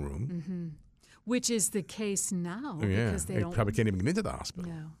waiting room. Mm-hmm. Which is the case now. Yeah, Because they don't. probably can't even get into the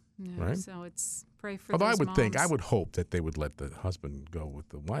hospital. No. Right? So it's pray for Although those I moms. would hope that they would let the husband go with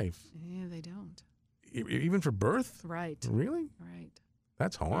the wife. Yeah, they don't. Even for birth? Right. Really? Right.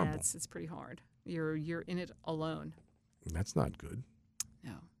 That's horrible. Yeah, it's pretty hard. You're in it alone. That's not good.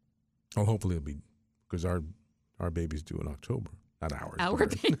 No. Well, hopefully it'll be, because our baby's due in October. Not ours. Our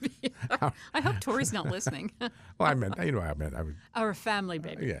but baby. I hope Tori's not listening. Well, I meant, I would. Our family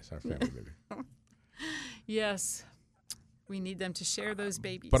baby. Yes, our family baby. Yes. We need them to share those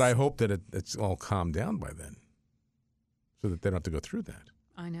babies. But I hope that it's all calmed down by then, so that they don't have to go through that.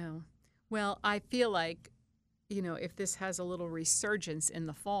 I know. Well, I feel like, if this has a little resurgence in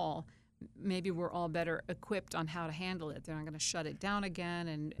the fall, maybe we're all better equipped on how to handle it. They're not going to shut it down again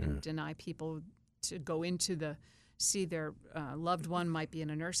and deny people to go into see their loved one might be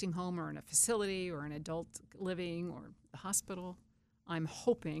in a nursing home or in a facility or an adult living or the hospital. I'm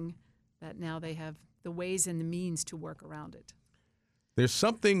hoping that now they have the ways and the means to work around it. There's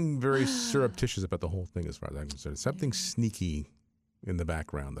something very surreptitious about the whole thing as far as I'm concerned. Something sneaky in the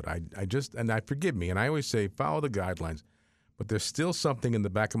background that I just, and I forgive me, and I always say follow the guidelines, but there's still something in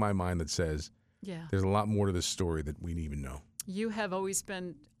the back of my mind that says there's a lot more to this story that we didn't even know. You have always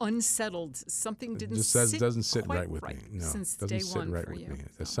been unsettled. Something didn't doesn't sit quite right with me. No, since doesn't day sit one right for with you. me.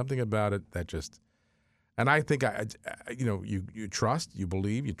 There's something about it that just, and I think you trust, you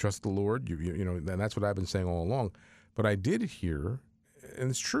believe, you trust the Lord. And that's what I've been saying all along. But I did hear, and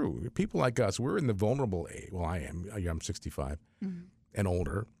it's true, people like us, we're in the vulnerable age. Well, I am. I'm 65 and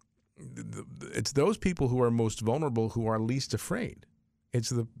older. It's those people who are most vulnerable who are least afraid. It's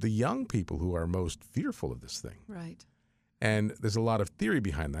the young people who are most fearful of this thing. Right. And there's a lot of theory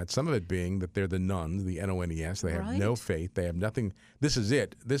behind that, some of it being that they're the nuns, the NONES. They have no faith. They have nothing. This is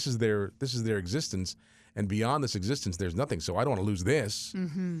it. This is their existence. And beyond this existence, there's nothing. So I don't want to lose this.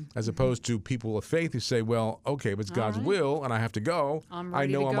 As opposed to people of faith who say, well, okay, if it's God's will and I have to go, I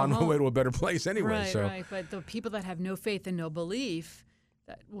know I'm on my way to a better place anyway. Right. But the people that have no faith and no belief,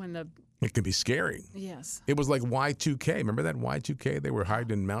 that it can be scary. Yes. It was like Y2K. Remember that Y2K? They were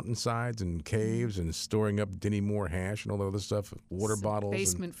hiding in mountainsides and caves and storing up Dinty Moore hash and all the other stuff, water bottles.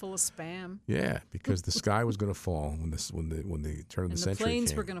 Basement full of Spam. Yeah, because the sky was going to fall when the turn of the century came. And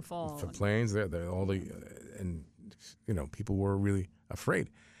the planes were going to fall. The planes, people were really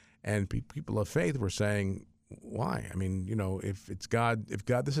afraid. And people of faith were saying, why? I mean, if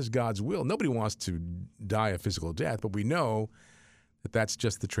this is God's will, nobody wants to die a physical death, but we know that's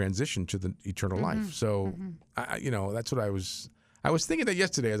just the transition to the eternal life. So, that's what I was thinking that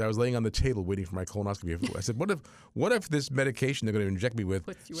yesterday as I was laying on the table waiting for my colonoscopy. I said, what if this medication they're going to inject me with,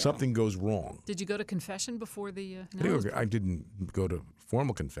 something goes wrong? Did you go to confession before the... I didn't go to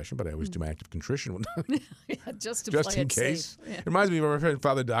formal confession, but I always do my active contrition. Just in case. Yeah. It reminds me of my friend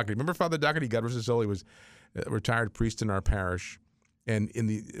Father Doherty. Remember Father Doherty? God rest his soul. He was a retired priest in our parish. And in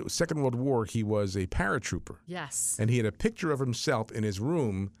the Second World War, he was a paratrooper. Yes. And he had a picture of himself in his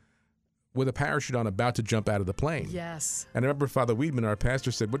room with a parachute on, about to jump out of the plane. Yes. And I remember Father Weedman, our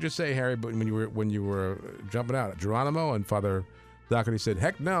pastor, said, "What'd you say, Harry, when you were jumping out? Geronimo?" And Father Doherty said,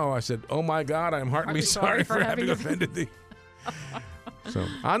 "Heck no." I said, "Oh my God, I'm heartily sorry for having offended thee." So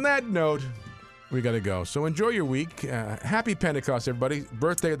on that note, we got to go. So enjoy your week. Happy Pentecost, everybody.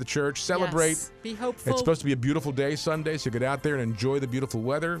 Birthday at the church. Celebrate. Yes. Be hopeful. It's supposed to be a beautiful day Sunday, so get out there and enjoy the beautiful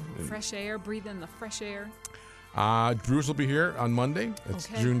weather. Fresh air. Breathe in the fresh air. Bruce will be here on Monday. It's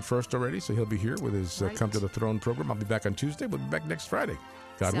June 1st already, so he'll be here with his Come to the Throne program. I'll be back on Tuesday. We'll be back next Friday.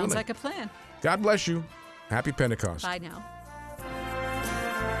 God willing. Sounds like a plan. God bless you. Happy Pentecost. Bye now.